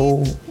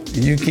 So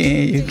you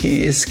can't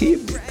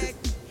escape it.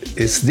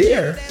 It's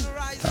there.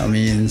 I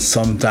mean,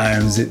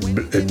 sometimes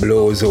it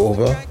blows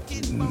over,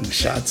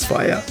 shots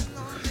fire,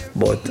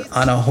 but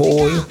on a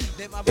whole,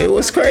 it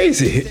was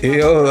crazy. You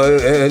know,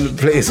 the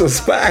place was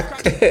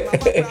packed.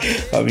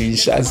 I mean,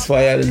 shots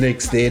fire the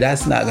next day.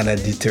 That's not gonna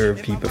deter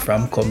people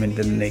from coming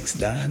to the next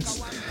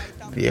dance.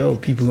 Yo,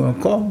 people gonna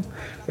come.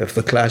 If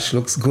the clash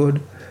looks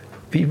good,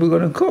 people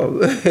gonna come.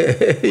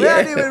 Where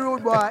are we,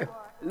 rude boy?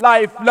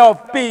 Life,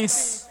 love,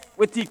 peace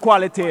with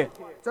equality.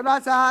 So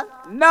that's all?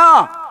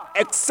 No,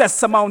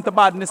 excess amount of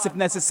badness if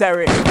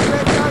necessary.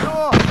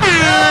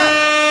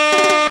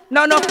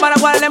 No, man, I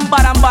want them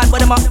bad and bad, but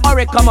them a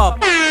hurry come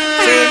up.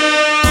 See,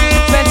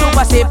 when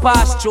Super say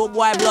pass through,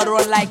 boy, blood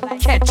run like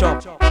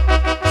ketchup.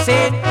 See,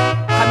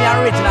 I'm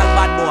your original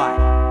bad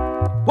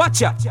boy.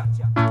 Watch ya.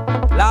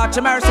 Large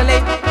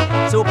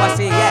mercilessly, Super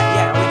say,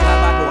 yeah, original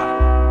bad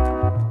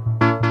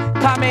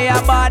boy. Come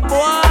here, bad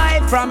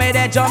boy, from me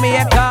the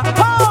Jamaica.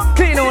 Oh,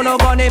 clean on no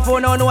gun if you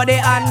no know the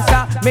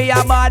answer. Me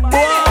a bad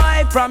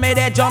boy, from me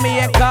the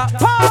Jamaica.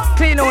 Oh,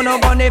 clean on no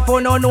gun if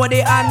you no know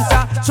the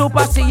answer.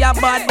 Super see a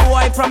bad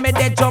boy from me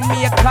the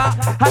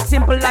Jamaica. As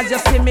simple as you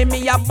see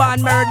me a bad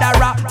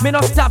murderer. Me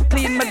no stop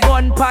clean my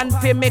gun pan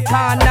fi me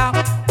corner.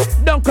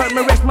 Don't curl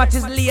me rest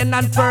matches lean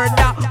and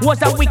further.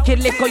 Was a wicked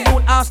little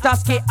youth,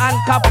 Starsky and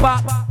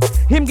Kappa.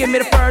 Him give me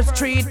the first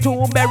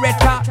 3-2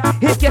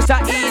 Beretta. In case a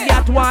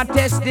idiot want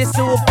test the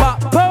super.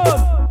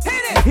 Boom!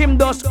 Him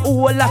does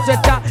all a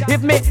sweater.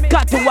 If me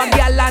cut to a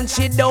girl and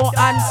she don't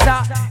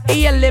answer,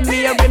 Hail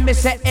me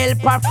say help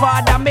her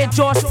father. Me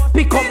just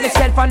pick up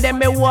myself and then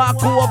me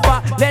walk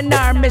over. Then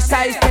her me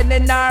size 10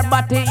 in her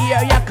body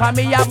here. You call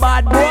me a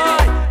bad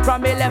boy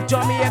from me left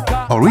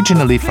Jamaica.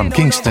 Originally from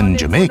Kingston,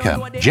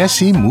 Jamaica,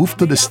 Jesse moved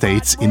to the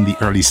States in the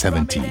early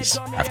 70s.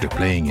 After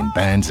playing in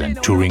bands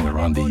and touring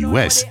around the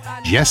US,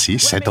 Jesse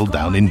settled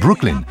down in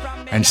Brooklyn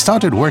and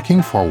started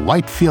working for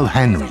Whitefield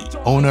Henry,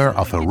 owner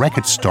of a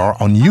record store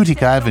on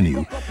Utica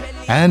Avenue,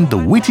 and the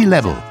Witty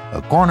Label,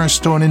 a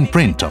cornerstone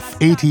imprint of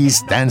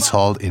 80s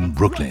dancehall in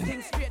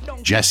Brooklyn.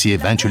 Jesse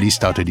eventually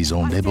started his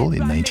own label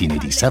in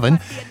 1987,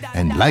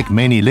 and like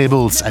many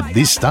labels at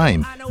this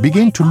time,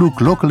 began to look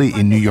locally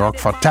in New York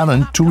for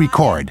talent to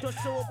record.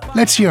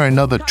 Let's hear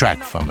another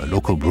track from a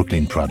local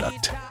Brooklyn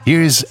product.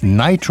 Here's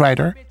Night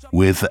Rider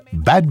with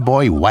Bad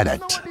Boy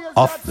Wadat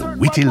of the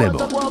Witty Label.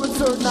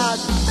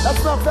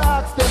 That's not to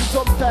ask them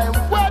sometime.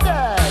 Where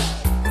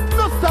they?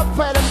 No stop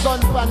fire them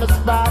gun on the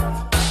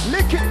spot.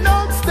 Lick it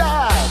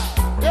non-stop.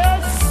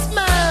 Yes,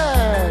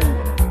 man.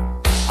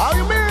 How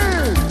you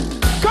mean?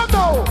 Come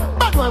now.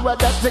 Bad boy, what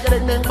that? Take a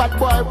ding ding. Bad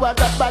boy, what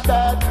that? Bad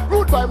that.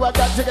 Rude boy, what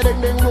that? Take a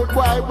ding ding. Rude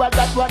boy, what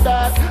that? What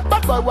that?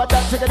 Bad boy, what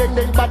that? Take a ding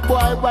ding. Bad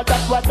boy, what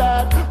that? What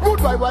that? Rude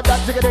boy, what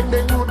that? Take a ding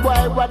ding. Rude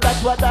boy, what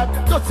that? What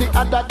that? Just see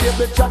under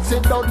David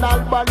Jackson down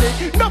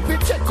Albany. Nothing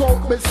check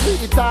out me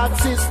sweetheart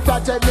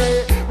sister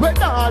Jenny. When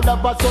all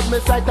of a sudden me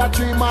sight a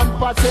 3-man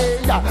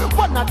passe.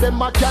 One of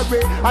them a carry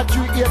a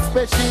 3-8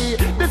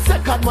 special. The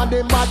second one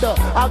they mother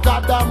I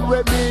got them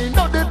with me.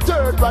 Now the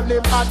third one they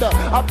mother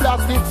I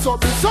blast it so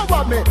big. So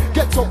what me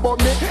get so about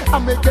me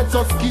and me get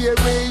so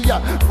scary.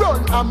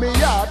 Run on me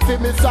yard fi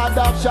me sad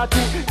off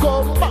shotty.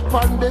 Come back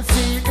from the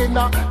sea in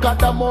a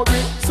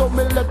Kadamori. So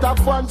me let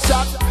off one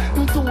shot.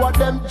 Two of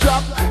them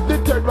drop.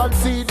 The third one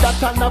see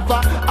that I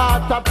never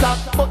heart attack.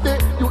 But they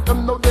you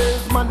them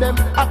nowadays man them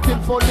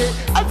acting funny.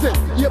 I say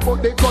you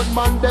but the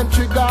gunman them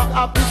trigger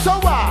happy. So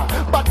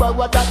bad boy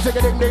what that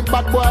chicken ding ding,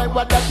 bad boy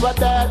what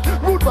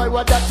that. Rude boy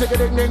what that chicken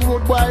ding ding,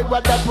 rude boy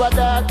what that.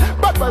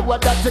 Bad boy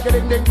what that chicken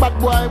ding ding, bad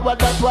boy what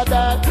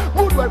that.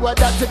 Rude boy what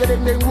that chicken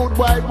ding ding, rude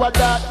boy what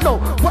that. No,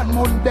 one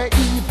Monday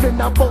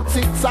evening about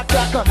 6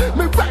 o'clock,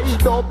 me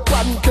ride up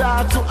one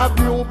class to a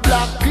blue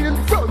block in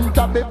front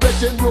of the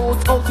Virgin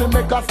Roads house to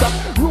make a stop.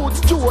 Roots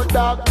Joe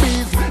dog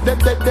bees, them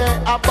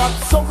they are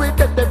back, so we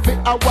dead for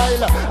a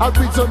while. A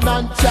reason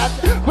and chat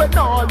when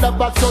all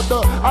of a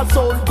sudden a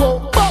soul go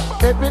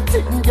pop.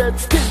 Everything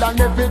gets still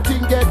and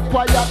everything get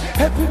quiet.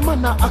 Every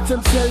man ask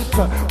himself,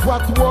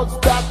 what was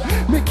that?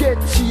 Me get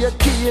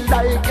shaky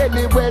like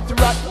any wet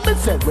rat. Me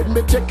say when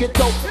me check it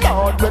out,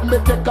 Lord, when me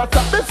take a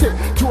stop, me say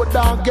Joe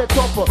dog get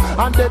up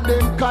and then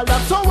them call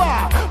up. So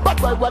but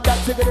why what that?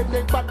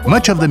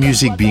 Much of the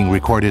music being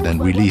recorded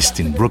and released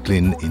in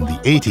Brooklyn in the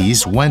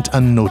 80s went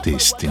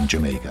unnoticed in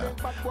Jamaica.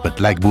 But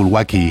like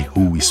Bulwaki,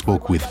 who we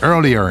spoke with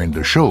earlier in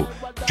the show,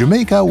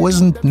 Jamaica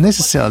wasn't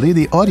necessarily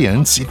the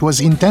audience it was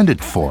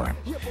intended for.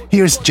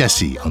 Here's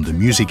Jesse on the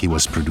music he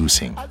was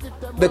producing.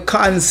 The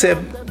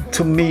concept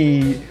to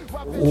me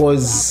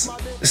was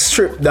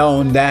stripped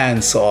down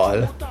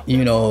dancehall,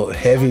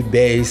 heavy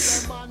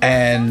bass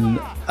and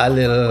a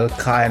little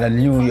kind of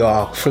New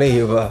York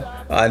flavor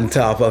on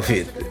top of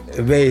it,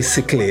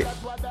 basically.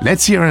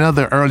 Let's hear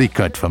another early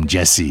cut from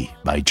Jesse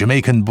by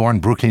Jamaican-born,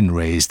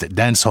 Brooklyn-raised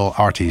dancehall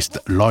artist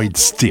Lloyd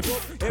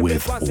Stiff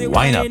with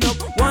Wine Up.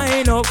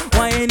 Wine up,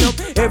 wine up,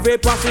 every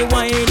party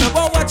wine up.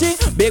 Oh, watch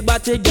it, big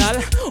body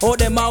gal, oh,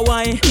 them a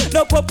wine.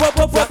 No pop,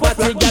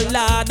 body gal,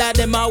 lada,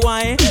 them a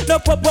wine. No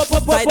pop,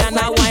 side and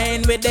a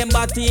wine with them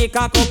body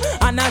cock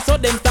up. And I saw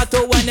them start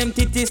to wine, them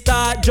titties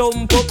start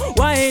jump up.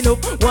 Wine up,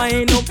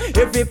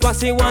 every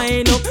party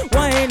wine up.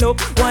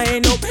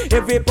 Wine up,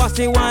 every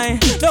party wine.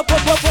 No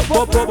pop,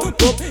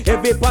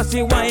 every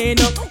party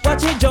wine up.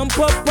 Watch it jump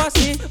up,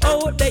 party,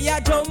 oh, they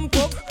a jump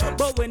up.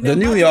 The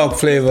New York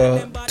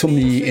flavor, to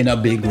me, in a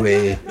big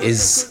way,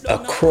 is a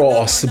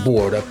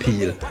cross-board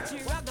appeal.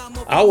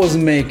 I was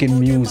making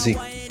music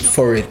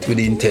for it with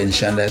the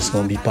intention that it's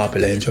going to be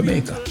popular in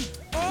Jamaica.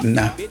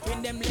 Nah,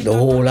 the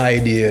whole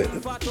idea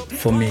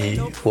for me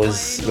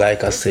was,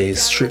 like I say,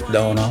 stripped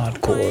down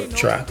hardcore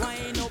track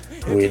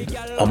with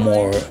a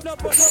more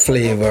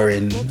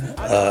flavoring,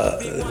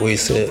 we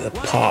say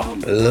pop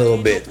a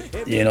little bit,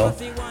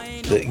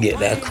 to get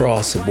that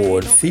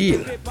cross-the-board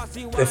feel.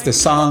 If the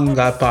song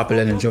got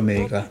popular in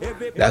Jamaica,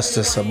 that's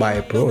just a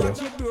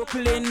byproduct.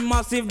 Brooklyn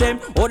massive them,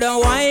 oh them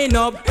wine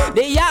up.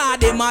 They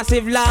yard the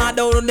massive lad,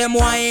 oh them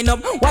wine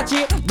up. Watch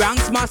it,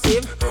 Bronx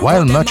massive.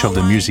 While much of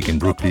the music in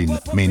Brooklyn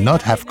may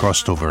not have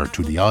crossed over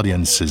to the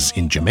audiences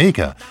in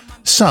Jamaica,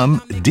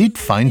 some did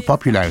find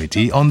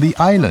popularity on the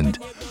island.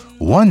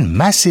 One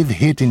massive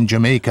hit in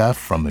Jamaica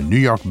from a New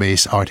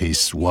York-based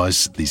artist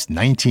was this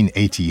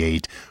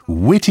 1988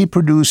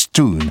 witty-produced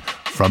tune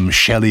from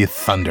Shelly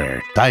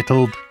Thunder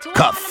titled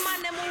Cuff.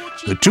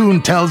 The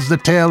tune tells the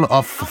tale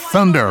of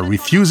Thunder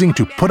refusing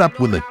to put up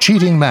with a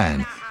cheating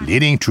man,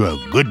 leading to a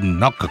good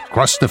knock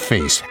across the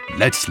face.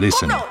 Let's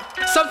listen.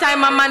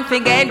 Sometime a man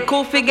forget,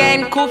 cool.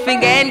 Sometime a man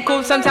forget,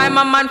 cool. Sometime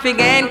a man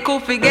forget,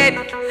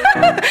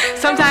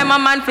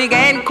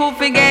 cool.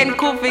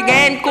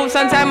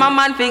 Sometime a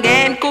man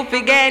forget, cool. For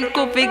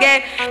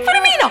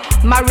me no,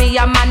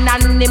 Maria man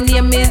and him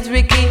name is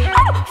Ricky.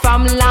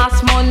 From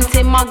last month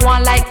him a go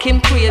on like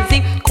him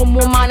crazy. Come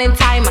home in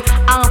time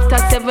after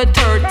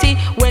 7:30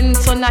 when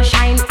sun a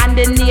shine and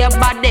the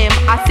neighbor them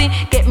I see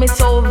get me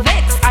so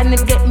vexed and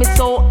it get me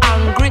so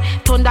angry.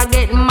 Thunder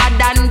get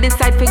mad and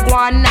decide to go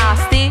on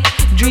nasty.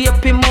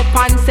 Drape him up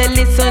and say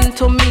listen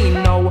to me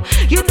now.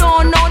 You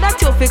don't know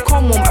that you fi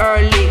come home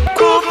early.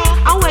 Cool.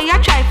 And what you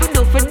try to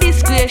do for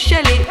disgrace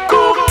Shelly.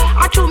 Cool.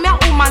 I show me a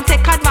woman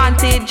take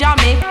advantage of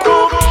me.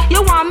 Cool.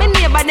 You want me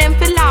neighbor them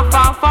fi laugh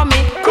off of me.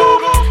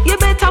 Cool. You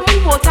better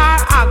move out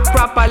and act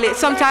properly.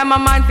 Sometime a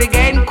man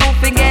forget, cool.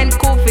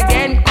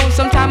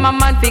 Sometime a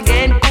man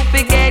forget,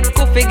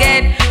 cool.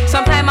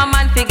 Sometime a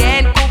man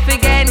forget,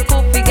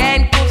 cool.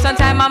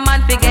 Sometime a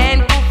man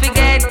forget,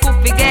 cool.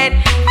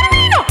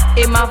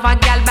 Him have a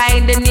gal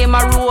by the name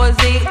of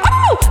Rosie.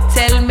 Oh,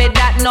 tell me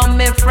that no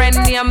me friend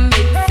named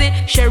Mitzi.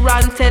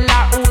 Sharon tell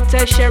her who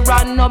tell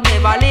Sharon no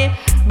Beverly.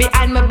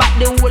 Behind me back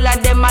the whole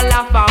of them a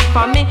laugh out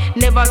for me.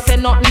 Never say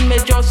nothing, me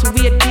just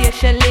wait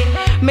patiently.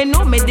 Me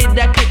know me did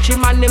that catch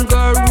him and him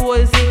girl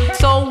Rosie.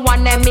 So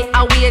one day me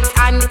a wait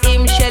and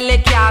him Shelly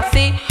can't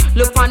see.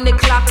 Look on the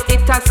clock,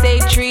 it a say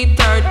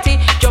 3:30.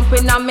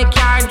 Jumping on me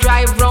car,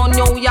 drive round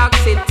New York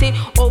City.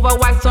 Over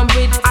Whitestone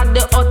Bridge at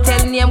the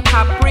hotel named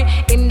Capri.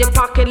 In the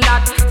parking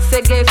lot,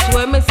 say guess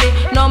where me say.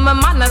 Now my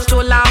man a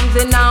stole arms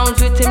and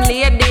arms with him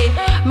lady.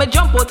 Me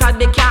jump out of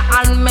the car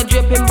and me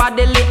drape him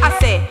bodily. I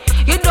say,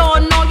 you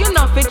don't know you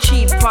not fi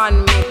cheat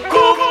on me.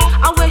 Cool.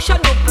 I wear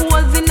shadow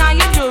pose in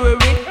your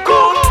jewelry.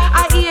 Cool.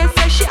 I hear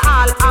say she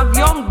all have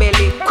young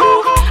belly.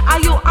 Cool. Are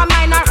you a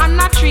minor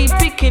and a tree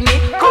picking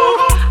it? Cool.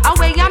 I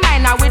wear your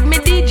minor with me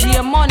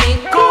DJ money.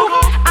 Cool.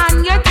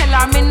 And you tell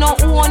her me no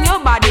own your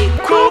body.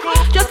 Cool.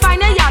 Just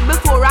find a yard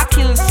before I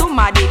kill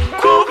somebody.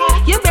 Cool.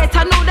 You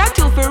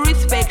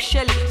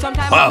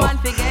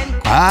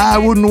I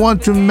wouldn't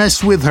want to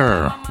mess with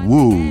her.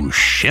 Woo,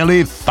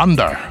 Shelly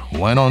Thunder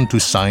went on to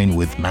sign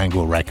with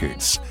Mango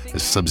Records, a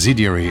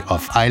subsidiary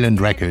of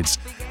Island Records,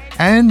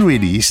 and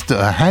released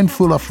a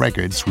handful of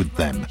records with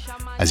them.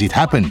 As it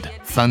happened,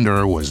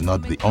 Thunder was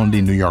not the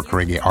only New York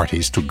reggae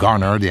artist to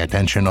garner the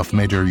attention of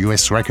major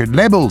US record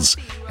labels.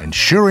 And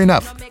sure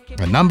enough,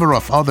 a number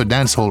of other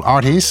dancehall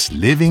artists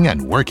living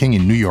and working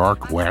in New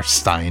York were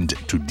signed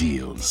to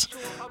deals.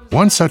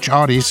 One such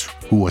artist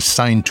who was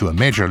signed to a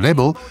major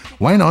label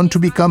went on to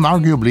become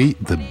arguably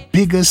the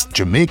biggest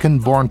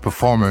Jamaican-born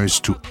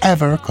performers to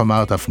ever come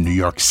out of New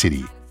York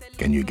City.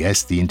 Can you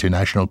guess the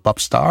international pop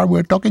star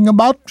we're talking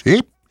about?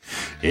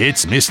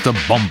 It's Mr.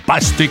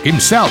 Bombastic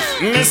himself.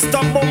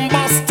 Mr.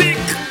 Bombastic!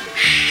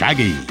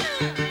 Shaggy.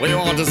 We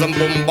want is a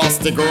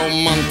bombastic,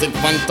 romantic,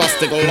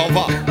 fantastic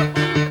lover.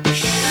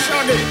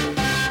 Shaggy!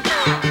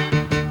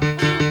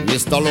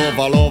 Mr.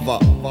 Lover.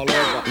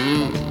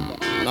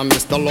 Now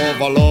Mr.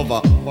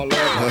 Lover.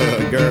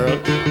 Girl.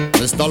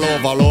 Mr.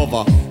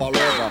 Lover.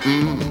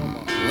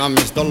 Now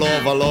Mr.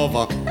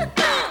 Lover.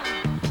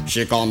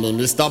 She call me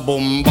Mr.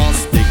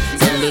 Bombastic.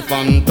 Tell me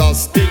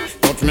fantastic.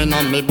 Touch me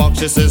on me back,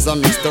 she says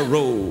I'm Mr.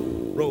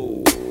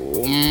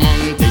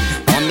 Romantic.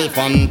 Call me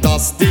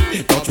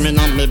fantastic. Touch me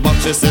on me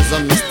back, she says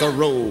I'm Mr.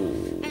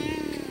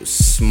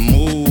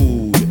 Smooth.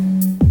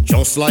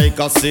 Just like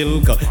a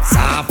silk,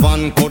 soft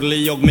and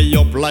cuddly, hug me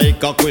up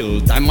like a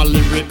quilt. I'm a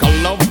lyrical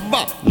lover.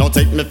 Now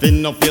take me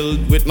thin or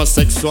filled with my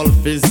sexual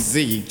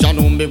physique. You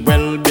know me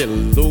well,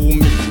 Bill. Do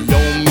me,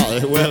 oh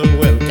my,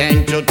 well,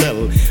 can't you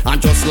tell? I'm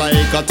just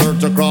like a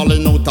turtle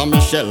crawling out of my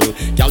shell.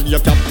 Girl, you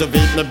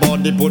captivate my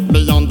body, put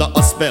me under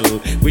a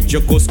spell. With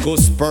your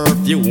couscous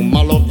perfume,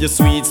 I love your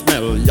sweet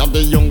smell. You're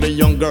the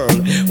young girl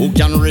who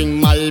can ring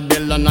my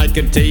bell, and I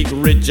can take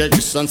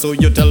rejection. So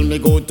you tell me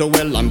go to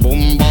well, I'm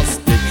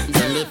bombastic.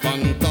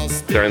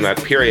 During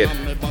that period,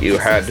 you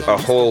had a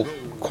whole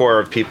core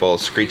of people,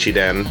 Screechy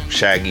Dan,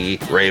 Shaggy,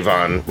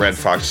 Rayvon, Red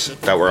Fox,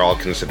 that were all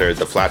considered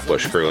the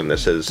Flatbush crew, and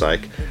this is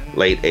like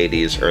late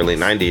 80s, early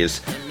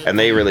 90s, and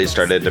they really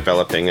started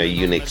developing a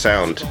unique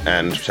sound,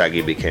 and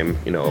Shaggy became,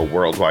 a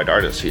worldwide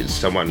artist. He's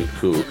someone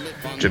who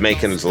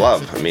Jamaicans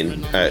love. I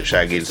mean,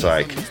 Shaggy's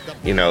like,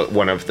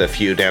 one of the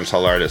few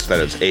dancehall artists that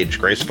has aged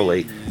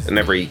gracefully, and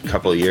every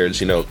couple of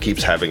years,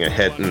 keeps having a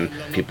hit, and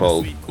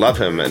people love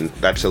him, and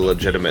that's a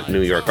legitimate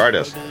New York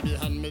artist.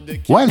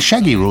 While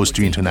Shaggy rose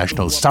to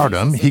international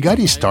stardom, he got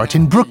his start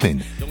in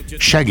Brooklyn.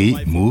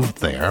 Shaggy moved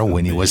there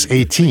when he was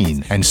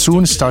 18 and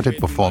soon started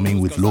performing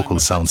with local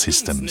sound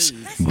systems,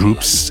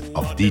 groups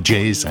of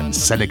DJs and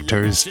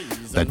selectors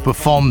that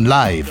performed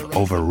live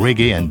over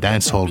reggae and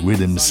dancehall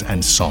rhythms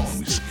and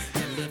songs.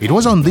 It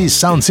was on these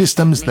sound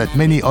systems that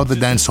many other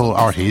dancehall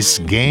artists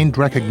gained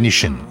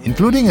recognition,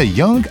 including a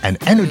young and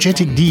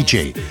energetic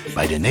DJ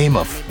by the name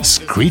of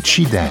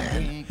Screechy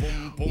Dan.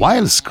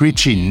 While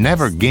Screechy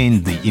never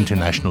gained the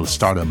international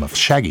stardom of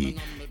Shaggy,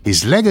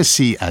 his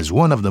legacy as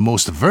one of the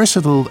most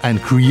versatile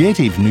and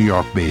creative New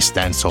York-based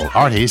dancehall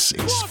artists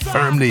is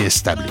firmly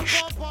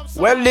established.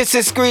 Well, this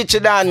is Screechy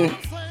Dan.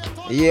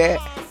 Yeah,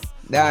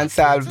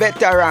 dancehall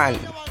veteran.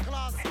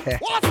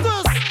 What's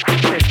this?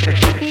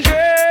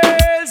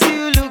 Girls,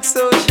 you look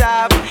so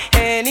sharp.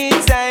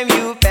 Anytime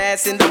you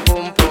pass in the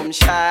pum pum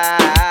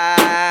shop.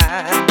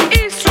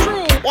 It's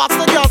true. What's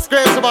the girl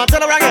crazy about?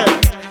 Tell her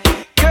again.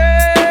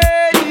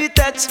 Girl, you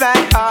touch my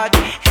heart.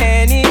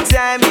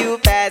 Anytime you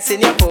pass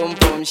in your pum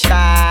pum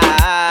shop.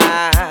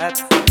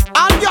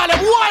 And girl,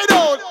 them wide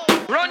out.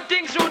 Run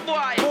things, rude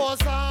boy.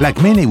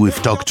 Like many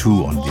we've talked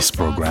to on this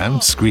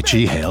program,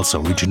 Screechy hails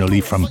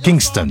originally from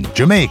Kingston,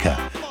 Jamaica,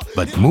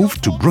 but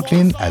moved to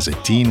Brooklyn as a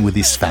teen with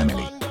his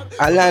family.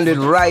 I landed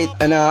right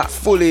in a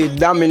fully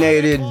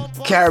dominated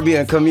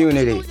Caribbean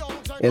community,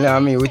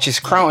 which is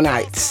Crown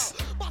Heights,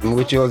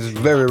 which was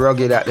very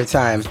rugged at the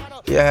time.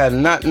 Yeah,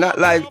 not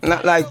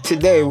like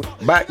today.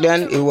 Back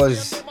then, it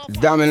was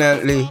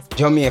dominantly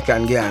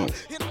Jamaican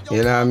gangs.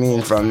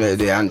 From the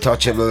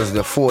Untouchables,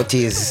 the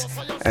 40s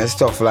and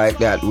stuff like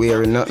that,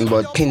 wearing nothing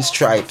but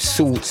pinstripe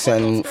suits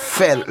and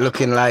felt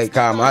looking like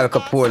Al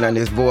Capone and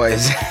his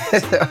boys.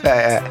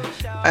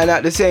 And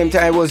at the same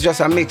time, it was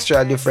just a mixture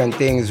of different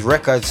things.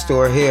 Record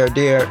store here,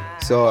 there.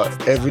 So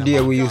every day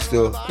we used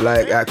to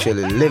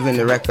actually live in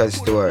the record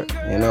store.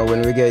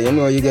 When we get,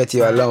 you get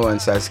your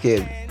allowance as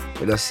kid.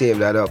 We just save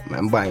that up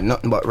and buy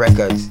nothing but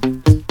records.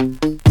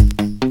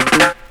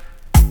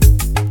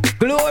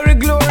 Glory,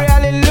 glory,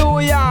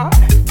 hallelujah.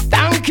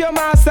 Thank you,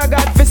 Master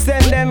God, for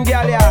send them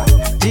gal ya.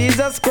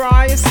 Jesus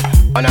Christ,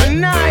 on a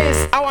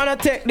nice. I wanna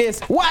take this.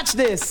 Watch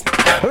this.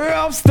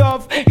 Rough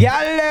stuff,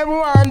 y'all them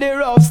want the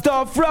rough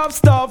stuff.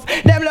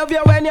 Them love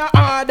you when you're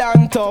hard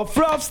and tough.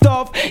 Rough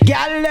stuff,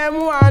 y'all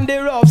them want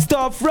the rough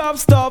stuff.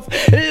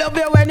 Love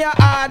you when you're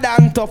hard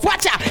and tough.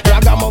 Watch ya.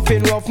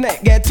 Ragamuffin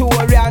roughneck, get to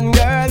Orion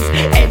girls.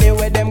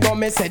 Anyway, them go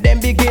me say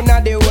them begin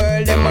of the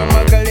world. Them a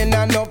muggling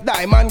enough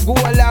diamond, gold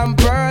and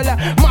pearl.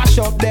 Mash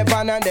up the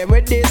van and them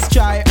with this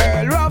try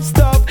Earl. Rough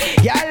stuff,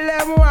 y'all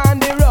them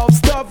want the rough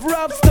stuff.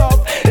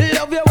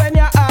 Love you when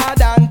you're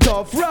hard and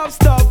tough. Rough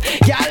stuff,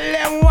 y'all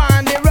them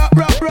want the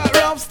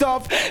rough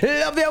stuff.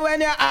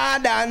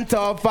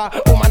 tough.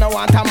 Woman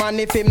want a man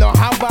if him no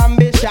have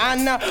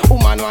ambition.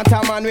 Woman want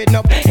a man with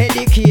no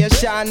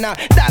education.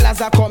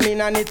 Dollars are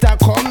coming and it are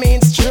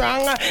coming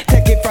strong.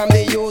 Take it from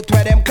the youth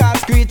where them call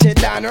Screechy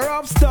down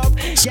rough stuff.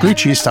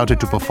 Screechy started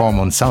to perform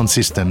on sound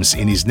systems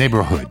in his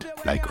neighborhood,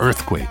 like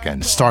Earthquake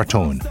and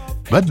Startone,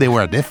 but they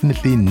were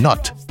definitely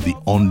not the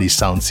only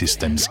sound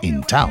systems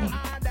in town.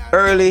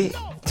 Early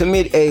to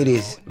mid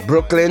 80s,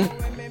 Brooklyn,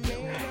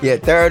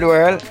 Third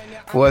World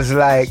was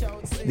like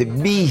the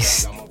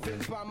beast,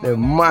 the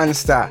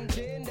monster.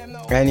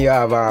 And you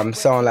have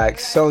sound like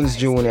Sons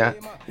Jr.,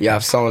 you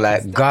have sound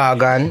like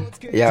Gargan,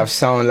 you have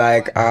sound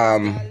like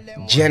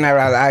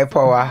General High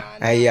Power,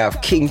 and you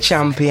have King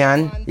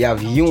Champion, you have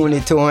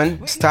Unitone,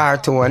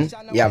 Startone,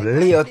 you have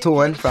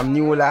Leotone from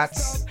New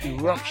Lats,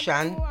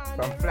 Eruption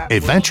from Flat.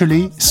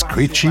 Eventually,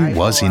 Screechy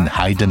was in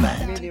high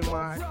demand.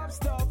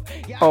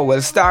 Oh, well,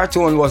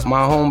 Startone was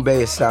my home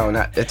base sound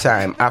at the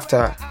time,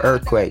 after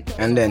Earthquake,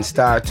 and then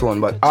Startone.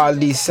 But all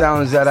these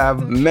sounds that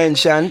I've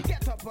mentioned,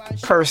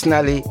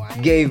 personally,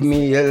 gave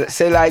me,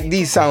 say like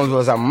these sounds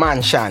was a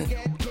mansion.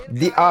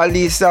 All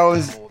these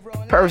sounds,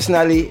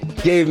 personally,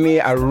 gave me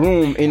a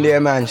room in their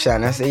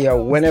mansion. I say,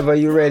 yo, whenever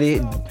you're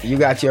ready, you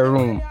got your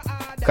room.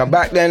 Because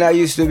back then I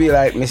used to be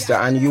like Mr.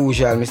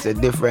 Unusual, Mr.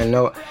 Different.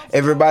 No,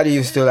 everybody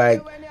used to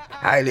like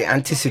highly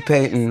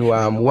anticipating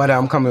what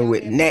I'm coming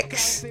with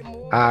next.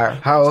 Or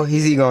how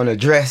is he gonna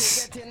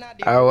dress,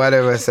 or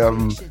whatever,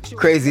 some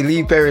crazy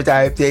Lee Perry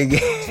type thing.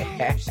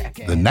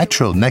 The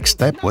natural next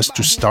step was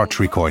to start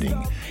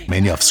recording.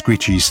 Many of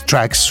Screechy's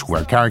tracks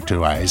were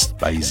characterized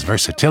by his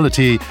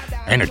versatility,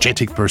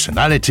 energetic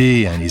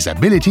personality, and his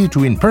ability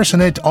to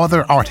impersonate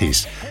other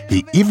artists.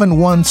 He even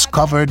once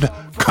covered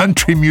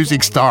country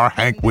music star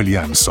Hank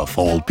Williams, of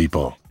all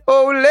people.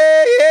 Ole, ole,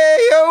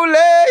 ole,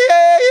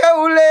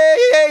 ole,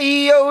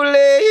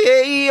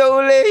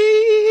 ole.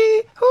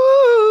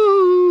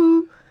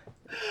 Ooh.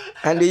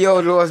 And the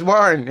yodel was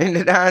born in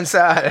the dance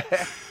hall.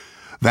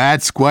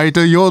 That's quite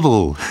a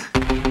yodel.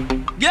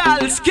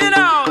 Girl, skin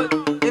out.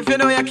 If you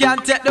know you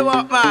can't take the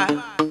walk,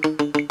 man.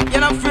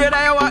 You're not afraid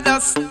that you want to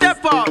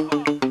step up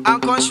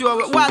and come show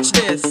it. Watch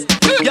this.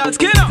 Girl,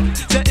 skin out.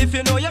 So if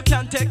you know you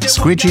can't take the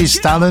Screechy's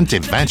talent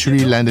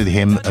eventually landed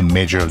him a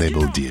major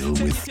label deal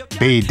with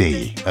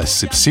Payday, a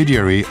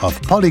subsidiary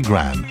of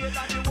Polygram.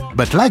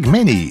 But like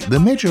many, the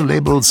major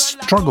labels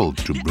struggled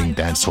to bring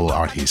dancehall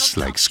artists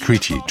like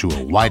Screechy to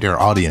a wider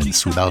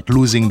audience without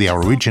losing their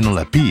original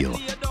appeal.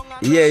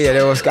 Yeah,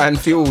 they was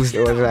confused.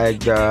 It was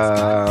like,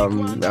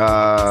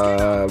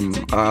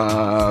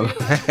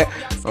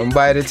 and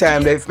by the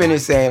time they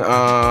finished saying,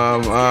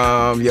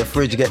 your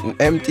fridge getting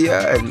emptier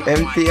and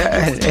emptier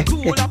and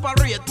emptier.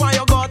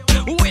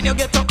 When you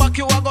get up back,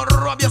 you are gonna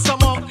rub your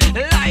some up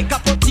like a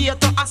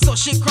potato. So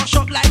she crush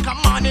up like a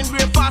man in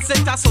grey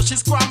facet. So she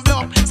scramble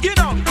up, skin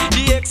up.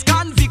 The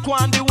ex-convict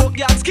one, the work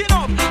girl skin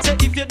up. So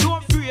if you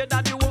don't fear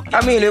that the work.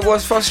 I mean, it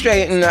was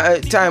frustrating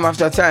time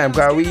after time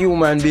because we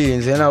human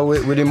beings, you know,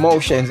 with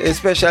emotions,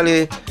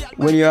 especially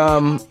when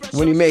you're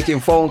making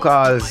phone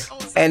calls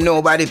and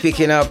nobody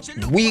picking up.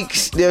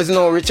 Weeks, there's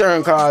no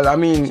return call. I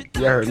mean,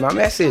 you heard my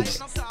message.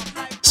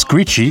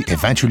 Screechy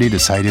eventually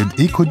decided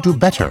he could do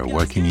better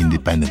working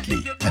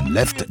independently and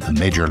left the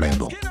major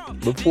label.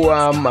 Before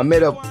I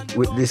met up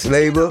with this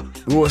label,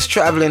 we was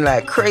traveling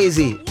like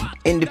crazy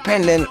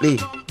independently.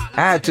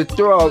 I had to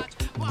throw out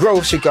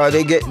grocery because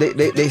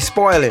they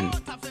spoiling.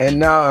 And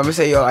now I'm gonna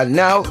say, yo,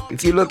 now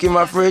if you look in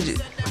my fridge,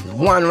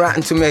 one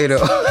rotten tomato.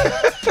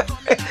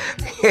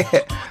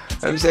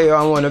 I'm saying, yo,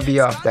 I want to be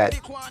off that.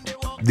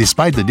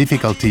 Despite the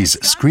difficulties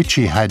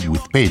Screechy had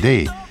with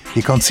Payday,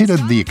 he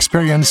considered the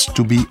experience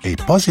to be a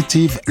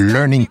positive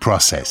learning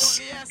process.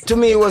 To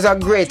me, it was a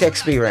great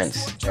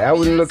experience. I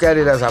wouldn't look at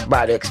it as a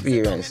bad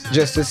experience.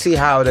 Just to see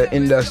how the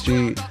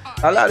industry,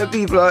 a lot of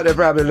people out there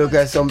probably look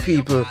at some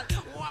people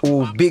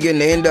who big in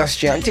the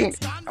industry and think,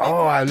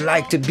 oh, I'd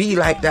like to be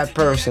like that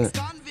person.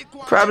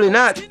 Probably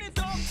not.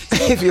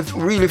 If you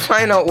really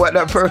find out what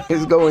that person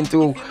is going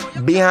through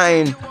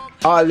behind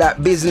all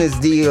that business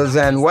deals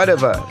and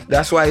whatever.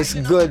 That's why it's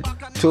good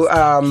to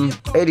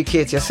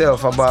educate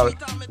yourself about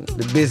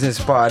the business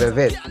part of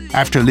it.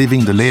 After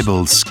leaving the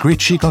label,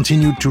 Screechy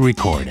continued to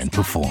record and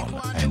perform.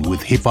 And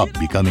with hip-hop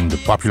becoming the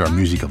popular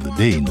music of the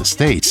day in the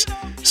States,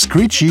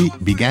 Screechy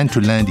began to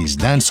lend his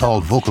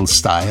dancehall vocal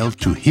style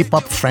to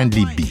hip-hop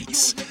friendly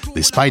beats.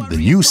 Despite the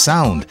new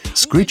sound,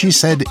 Screechy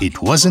said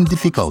it wasn't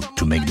difficult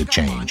to make the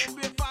change.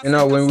 You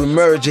know, when we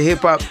merged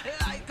hip-hop,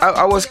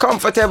 I was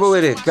comfortable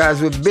with it because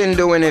we've been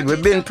doing it,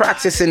 we've been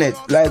practicing it,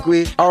 like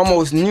we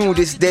almost knew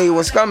this day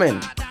was coming.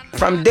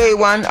 From day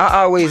one,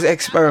 I always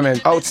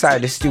experiment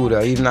outside the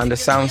studio, even on the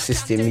sound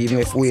system, even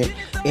if we're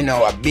in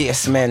our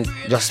basement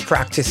just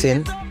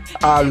practicing.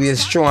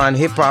 Always throwing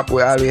hip-hop,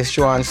 we always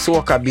throwing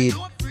soca beat,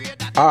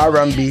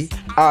 R&B,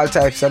 all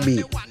types of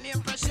beat.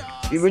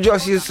 We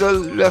just used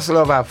to just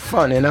love have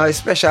fun, you know,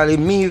 especially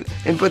me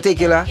in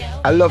particular.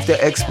 I love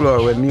to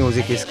explore where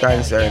music is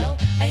concerned.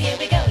 Here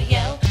we go,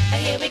 yo.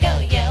 Here we go,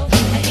 yo.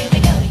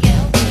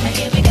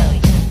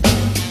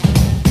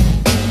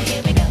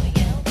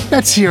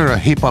 Let's hear a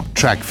hip-hop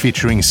track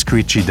featuring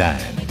Screechy Dan.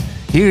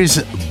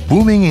 Here's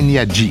Booming in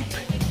Ya Jeep,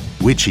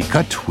 which he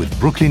cut with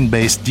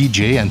Brooklyn-based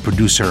DJ and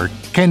producer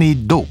Kenny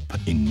Dope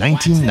in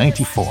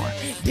 1994.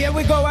 Here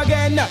we go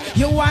again,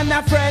 you and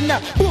a friend,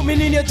 booming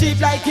in your Jeep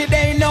like it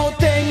ain't no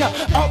thing.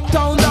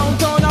 Uptown,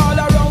 downtown, all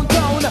around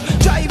town,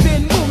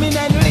 driving, booming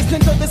and listening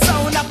to the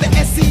sound of the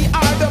SCREECHY.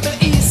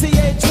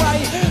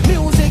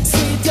 Music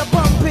sweet, you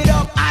pump it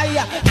up,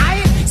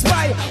 I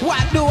spy,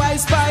 what do I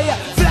spy?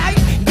 Fly,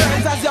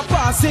 girls as you're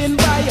passing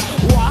by,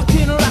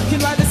 walking, rocking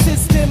while the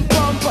system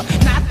pump.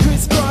 Not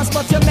crisscross,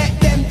 but you make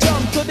them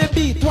jump to the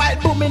beat while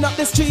booming up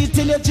the street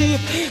in your Jeep.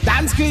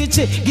 Damn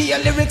Screechy, give your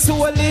lyrics to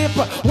a leap.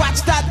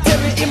 Watch that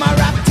Terry in my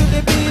rap to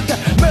the beat.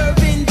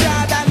 Mervyn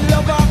Jordan,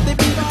 love off the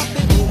beat.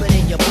 Booming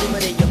in your,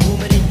 booming in your,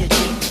 booming in your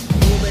Jeep.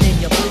 Booming in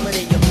your, booming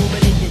in your,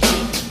 booming in your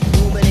Jeep.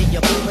 Booming in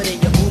your, booming in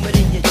your, booming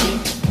in your Jeep.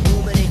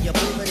 Booming in your,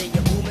 booming in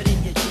your, booming in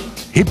your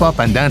Jeep. Hip-hop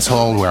and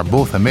dancehall were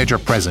both a major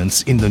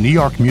presence in the New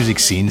York music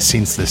scene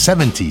since the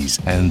 70s,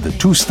 and the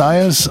two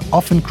styles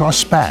often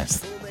crossed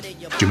paths.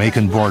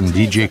 Jamaican-born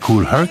DJ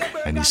Kool Herc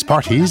and his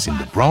parties in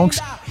the Bronx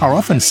are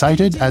often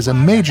cited as a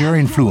major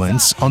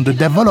influence on the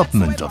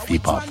development of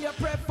hip-hop.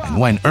 And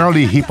when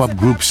early hip-hop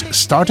groups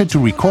started to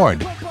record,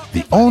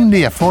 the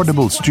only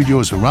affordable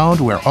studios around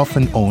were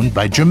often owned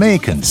by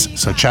Jamaicans,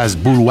 such as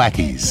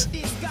Bullwackies.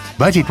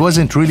 But it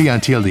wasn't really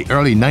until the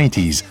early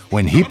 90s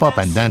when hip-hop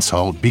and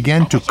dancehall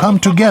began to come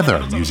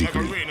together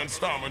musically.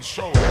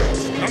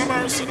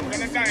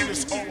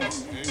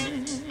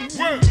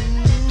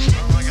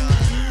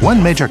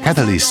 One major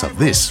catalyst of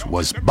this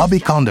was Bobby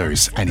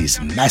Condors and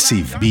his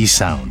massive B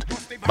sound.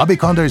 Bobby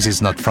Condors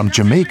is not from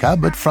Jamaica,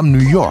 but from New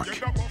York.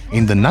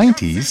 In the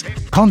 90s,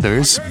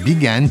 Condors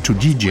began to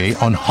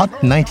DJ on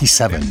Hot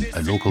 97,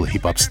 a local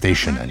hip-hop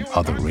station and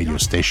other radio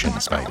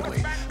stations, by the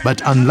way.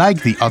 But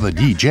unlike the other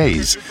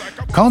DJs,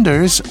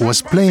 Condors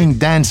was playing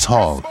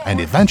dancehall,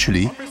 and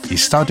eventually he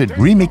started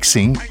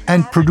remixing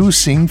and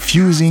producing,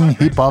 fusing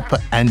hip-hop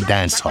and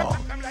dancehall.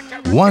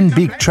 One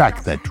big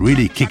track that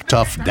really kicked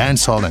off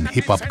dancehall and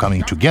hip-hop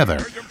coming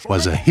together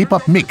was a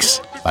hip-hop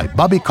mix by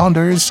Bobby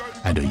Condors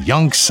and a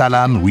young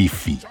Salam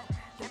Rifi.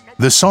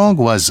 The song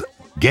was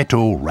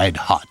Ghetto Red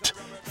Hot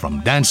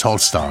from dancehall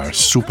star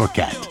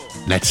Supercat.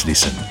 Let's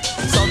listen.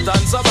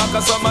 Sometimes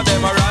some of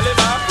them are rally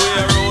back. We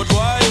a road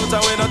boy, youth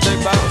and we no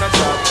take back no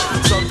chat.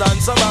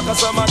 Sometimes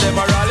some of them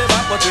are rally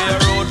back, but we a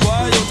road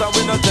boy, youth and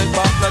we no take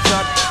back no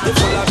chat. You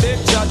full of big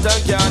chat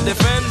and can't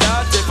defend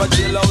that. If a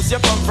jailhouse you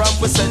come from,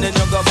 we sending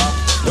you go back.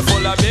 You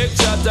full of big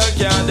chat and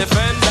can't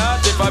defend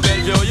that. If a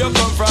Bellevue you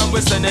come from,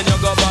 we sending you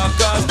go back.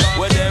 Cause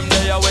when them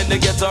there when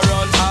they get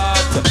around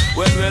hot,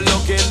 when we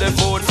looking the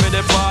food for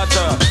the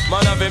potter,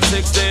 man have him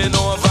 16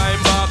 over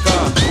him back,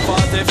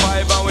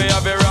 45 and we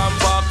have a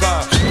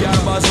rampacker. Yeah,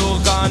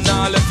 bazooka and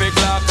all if it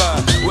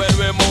clacker. When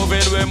we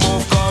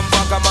move come back.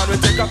 Man, we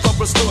take a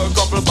couple store,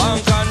 couple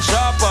bank and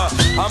shopper.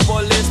 And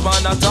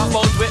policeman a top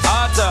out we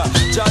hotter.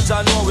 Judge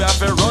I know we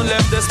have to run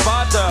left the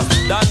spotter.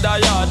 Dan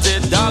the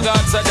yachted, dog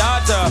and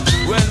data.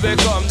 When we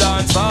come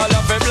dance all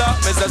of a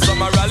block, me say some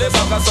a rally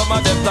back and some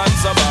of them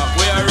dance back.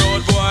 We a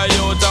road boy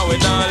youth and we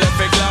not left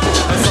it clap.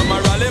 And some a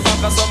rally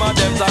back and some of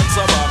them dance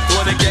back.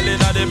 Tony Kelly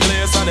in the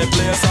place and the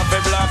place of a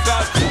block.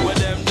 With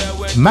them there.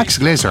 Max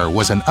Glazer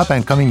was an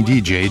up-and-coming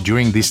DJ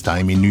during this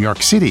time in New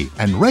York City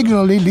and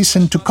regularly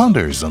listened to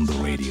Condors on the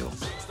radio.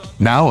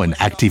 Now an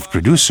active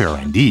producer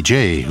and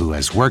DJ who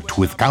has worked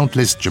with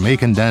countless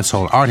Jamaican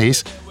dancehall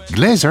artists,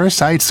 Glazer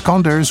cites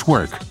Condors'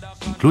 work,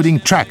 including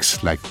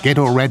tracks like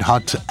Ghetto Red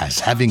Hot, as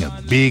having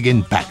a big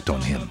impact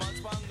on him.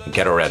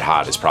 Ghetto Red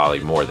Hot is probably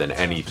more than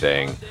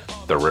anything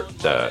the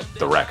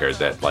record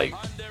that like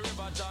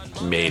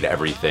made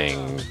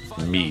everything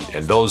meet,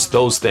 and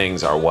those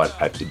things are what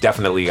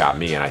definitely got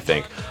me, and I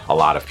think a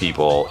lot of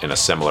people in a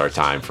similar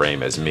time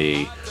frame as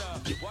me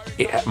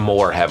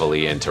more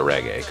heavily into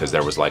reggae, because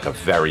there was like a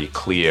very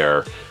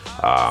clear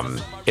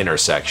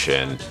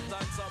intersection.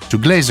 To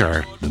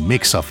Glazer, the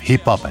mix of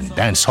hip-hop and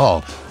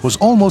dancehall was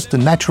almost a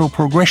natural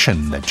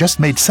progression that just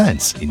made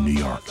sense in New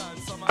York.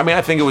 I mean,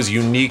 I think it was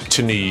unique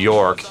to New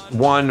York.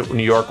 One,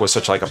 New York was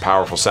such like a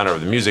powerful center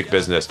of the music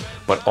business,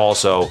 but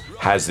also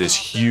has this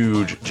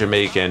huge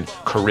Jamaican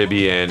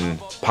Caribbean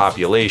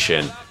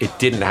population. It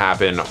didn't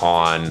happen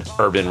on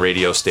urban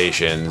radio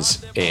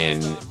stations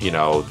in,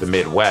 the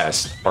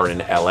Midwest or in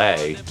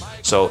LA.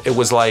 So it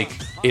was like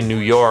in New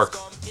York,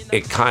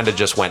 it kind of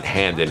just went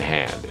hand in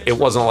hand. It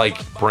wasn't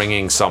like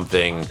bringing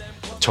something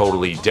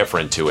totally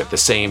different to it. The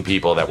same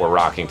people that were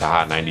rocking to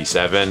Hot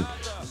 97,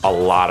 a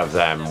lot of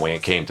them, when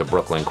it came to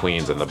Brooklyn,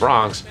 Queens, and the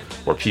Bronx,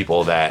 were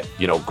people that,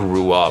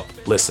 grew up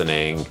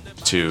listening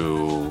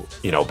to,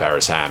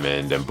 Beres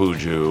Hammond and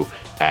Buju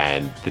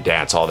and the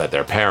dancehall that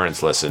their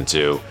parents listened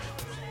to.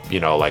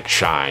 Like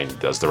Shine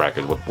does the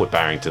record with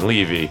Barrington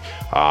Levy,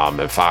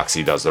 and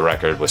Foxy does the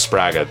record with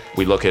Spragga.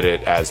 We look at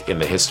it as in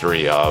the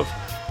history of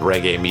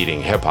reggae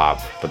meeting hip-hop,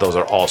 but those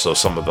are also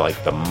some of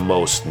like the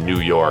most New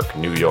York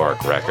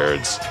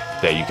records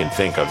that you can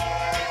think of.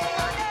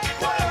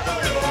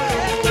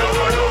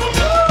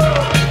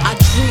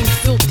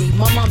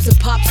 My mom Moms and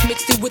pops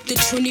mixed it with the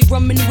Trini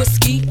rum and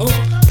whiskey.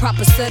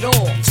 Proper set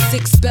off,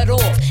 6 bet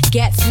off,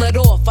 gats let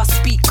off. I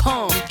speak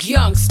calm,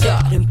 youngster,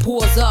 then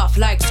pours off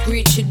like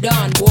screech it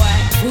done, boy.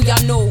 Who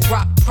y'all know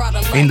rock Prada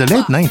like In the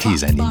late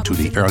 90s and into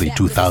the early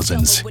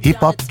 2000s,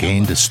 hip-hop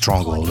gained a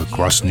stronghold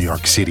across New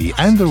York City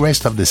and the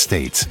rest of the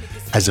states.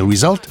 As a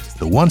result,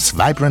 the once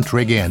vibrant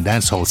reggae and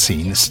dancehall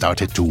scene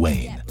started to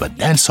wane. But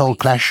dancehall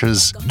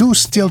clashes do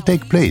still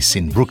take place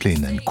in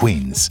Brooklyn and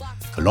Queens,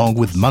 along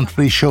with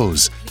monthly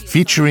shows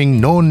featuring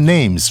known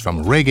names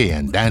from reggae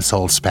and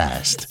dancehall's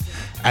past.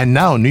 And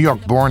now New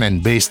York-born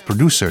and based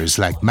producers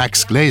like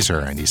Max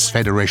Glazer and his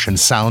Federation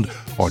Sound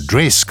or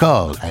Dre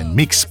Skull and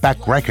Mix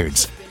Pack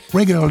Records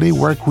regularly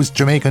work with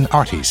Jamaican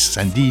artists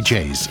and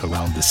DJs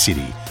around the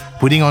city,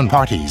 putting on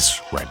parties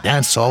where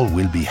dancehall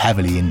will be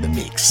heavily in the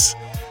mix.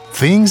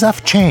 Things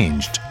have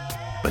changed,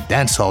 but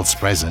dancehall's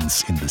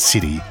presence in the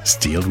city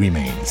still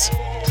remains.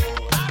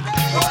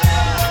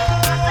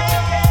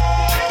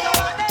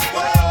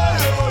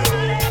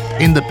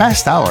 In the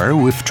past hour,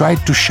 we've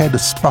tried to shed a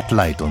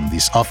spotlight on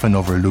this often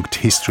overlooked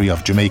history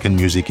of Jamaican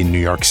music in New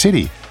York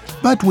City,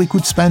 but we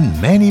could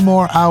spend many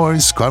more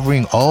hours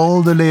covering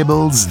all the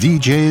labels,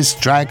 DJs,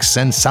 tracks,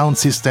 and sound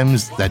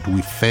systems that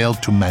we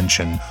failed to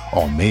mention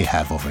or may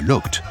have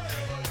overlooked.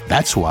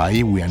 That's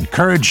why we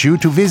encourage you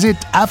to visit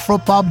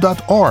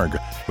afropop.org,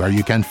 where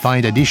you can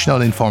find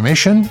additional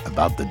information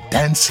about the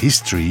dance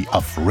history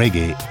of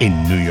reggae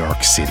in New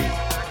York City.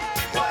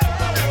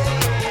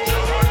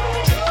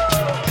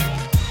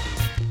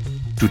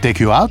 To take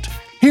you out,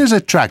 here's a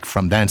track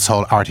from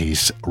dancehall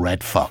artist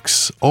Red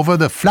Fox, Over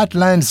the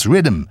Flatlands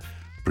Rhythm,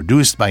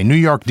 produced by New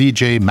York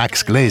DJ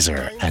Max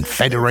Glazer and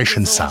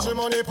Federation Sound.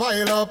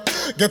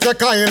 Get a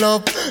Kyle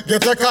up,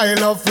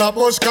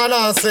 Flatbush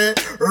Canasi,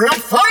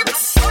 Red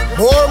Fox.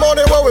 More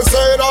money what we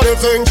saying all the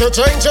thing,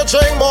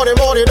 cha-ching,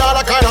 money,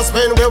 dollar kind of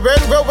spend. We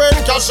win,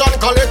 cash and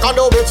collect and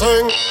do we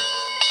thing.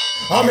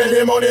 I made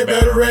the money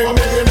bell ring.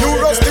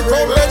 New rusty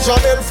crown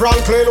Benjamin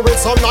Franklin with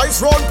some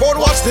nice round board,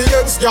 watch the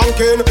ends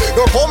skanking.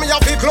 No come here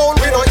fi clown,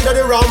 we no into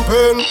the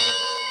ramping.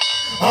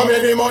 I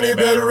made the money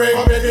bell ring.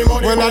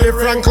 When I the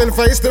Franklin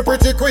face the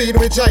pretty queen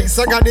we chase,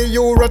 I got the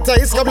Euro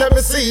taste, come let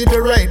me see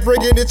the rate.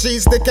 Bringing the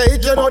cheese, the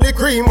cake, you know the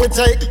cream we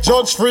take.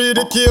 Judge free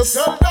the case.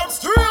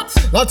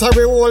 That's how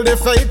we hold the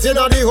faith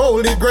in the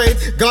holy great.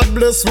 God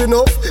bless we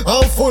enough,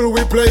 and full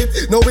we plate.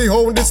 Now we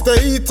hold the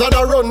state and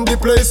I run the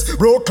place.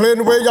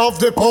 Brooklyn way off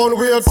the pound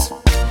weight.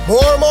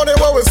 More money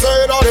what we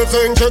saying all the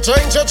thing.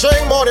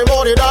 Cha-ching, money,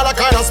 dollar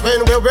kind of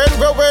spend. We win,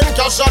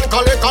 cash and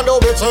collect and do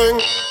we thing.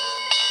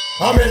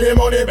 I made the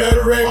money bell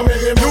ring.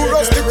 New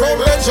rusty crown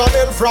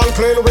Benjamin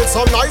Franklin with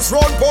some nice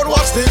round board,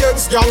 watch the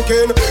ends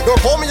skanking. No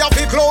come here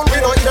fi clown,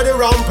 we no into the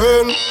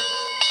ramping.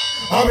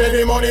 I made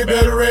the money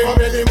bell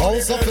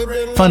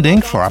ring.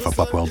 Funding for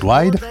Afropop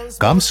Worldwide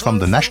comes from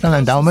the National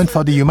Endowment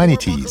for the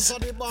Humanities,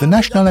 the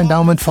National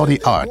Endowment for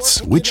the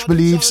Arts, which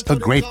believes a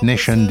great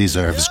nation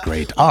deserves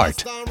great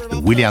art,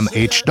 the William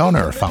H.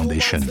 Donner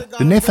Foundation,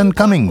 the Nathan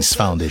Cummings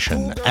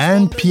Foundation,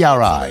 and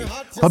PRI,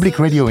 Public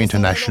Radio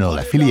International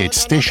affiliate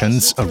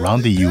stations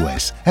around the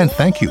U.S. And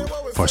thank you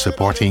for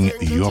supporting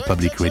your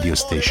public radio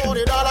station.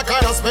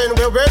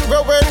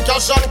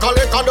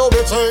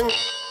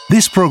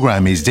 This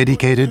program is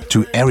dedicated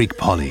to Eric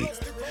Polly.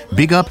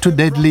 Big up to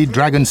Deadly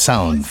Dragon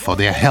Sound for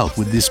their help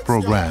with this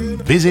program.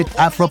 Visit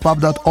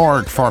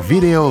afropop.org for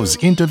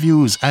videos,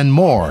 interviews, and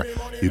more.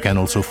 You can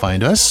also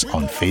find us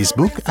on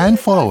Facebook and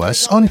follow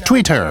us on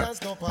Twitter.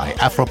 My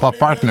Afropop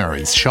partner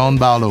is Sean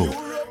Barlow.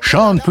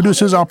 Sean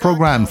produces our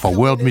program for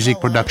World Music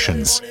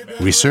Productions.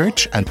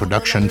 Research and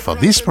production for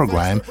this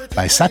program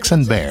by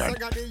Saxon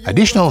Baird.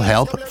 Additional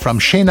help from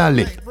Shayna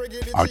Lip.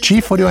 Our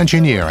chief audio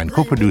engineer and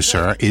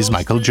co-producer is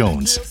Michael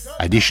Jones.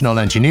 Additional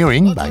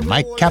engineering by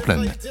Mike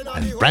Kaplan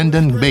and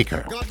Brandon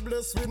Baker.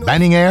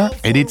 Banning Air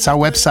edits our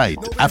website,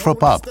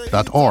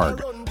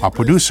 afropop.org. Our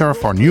producer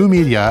for new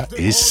media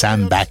is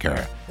Sam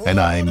Backer. And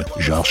I'm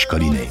Georges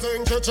Collinet.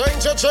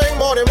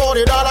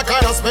 Money, dollar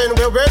kind of spend.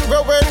 We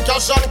win,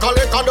 cash and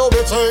collect and do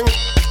we thing.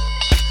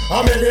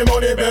 I made the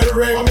money bell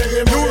ring.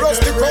 New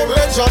rusty crown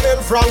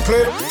Benjamin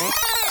Franklin.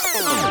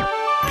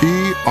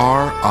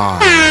 PRI,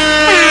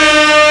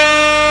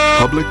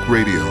 Public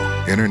Radio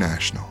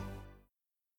International.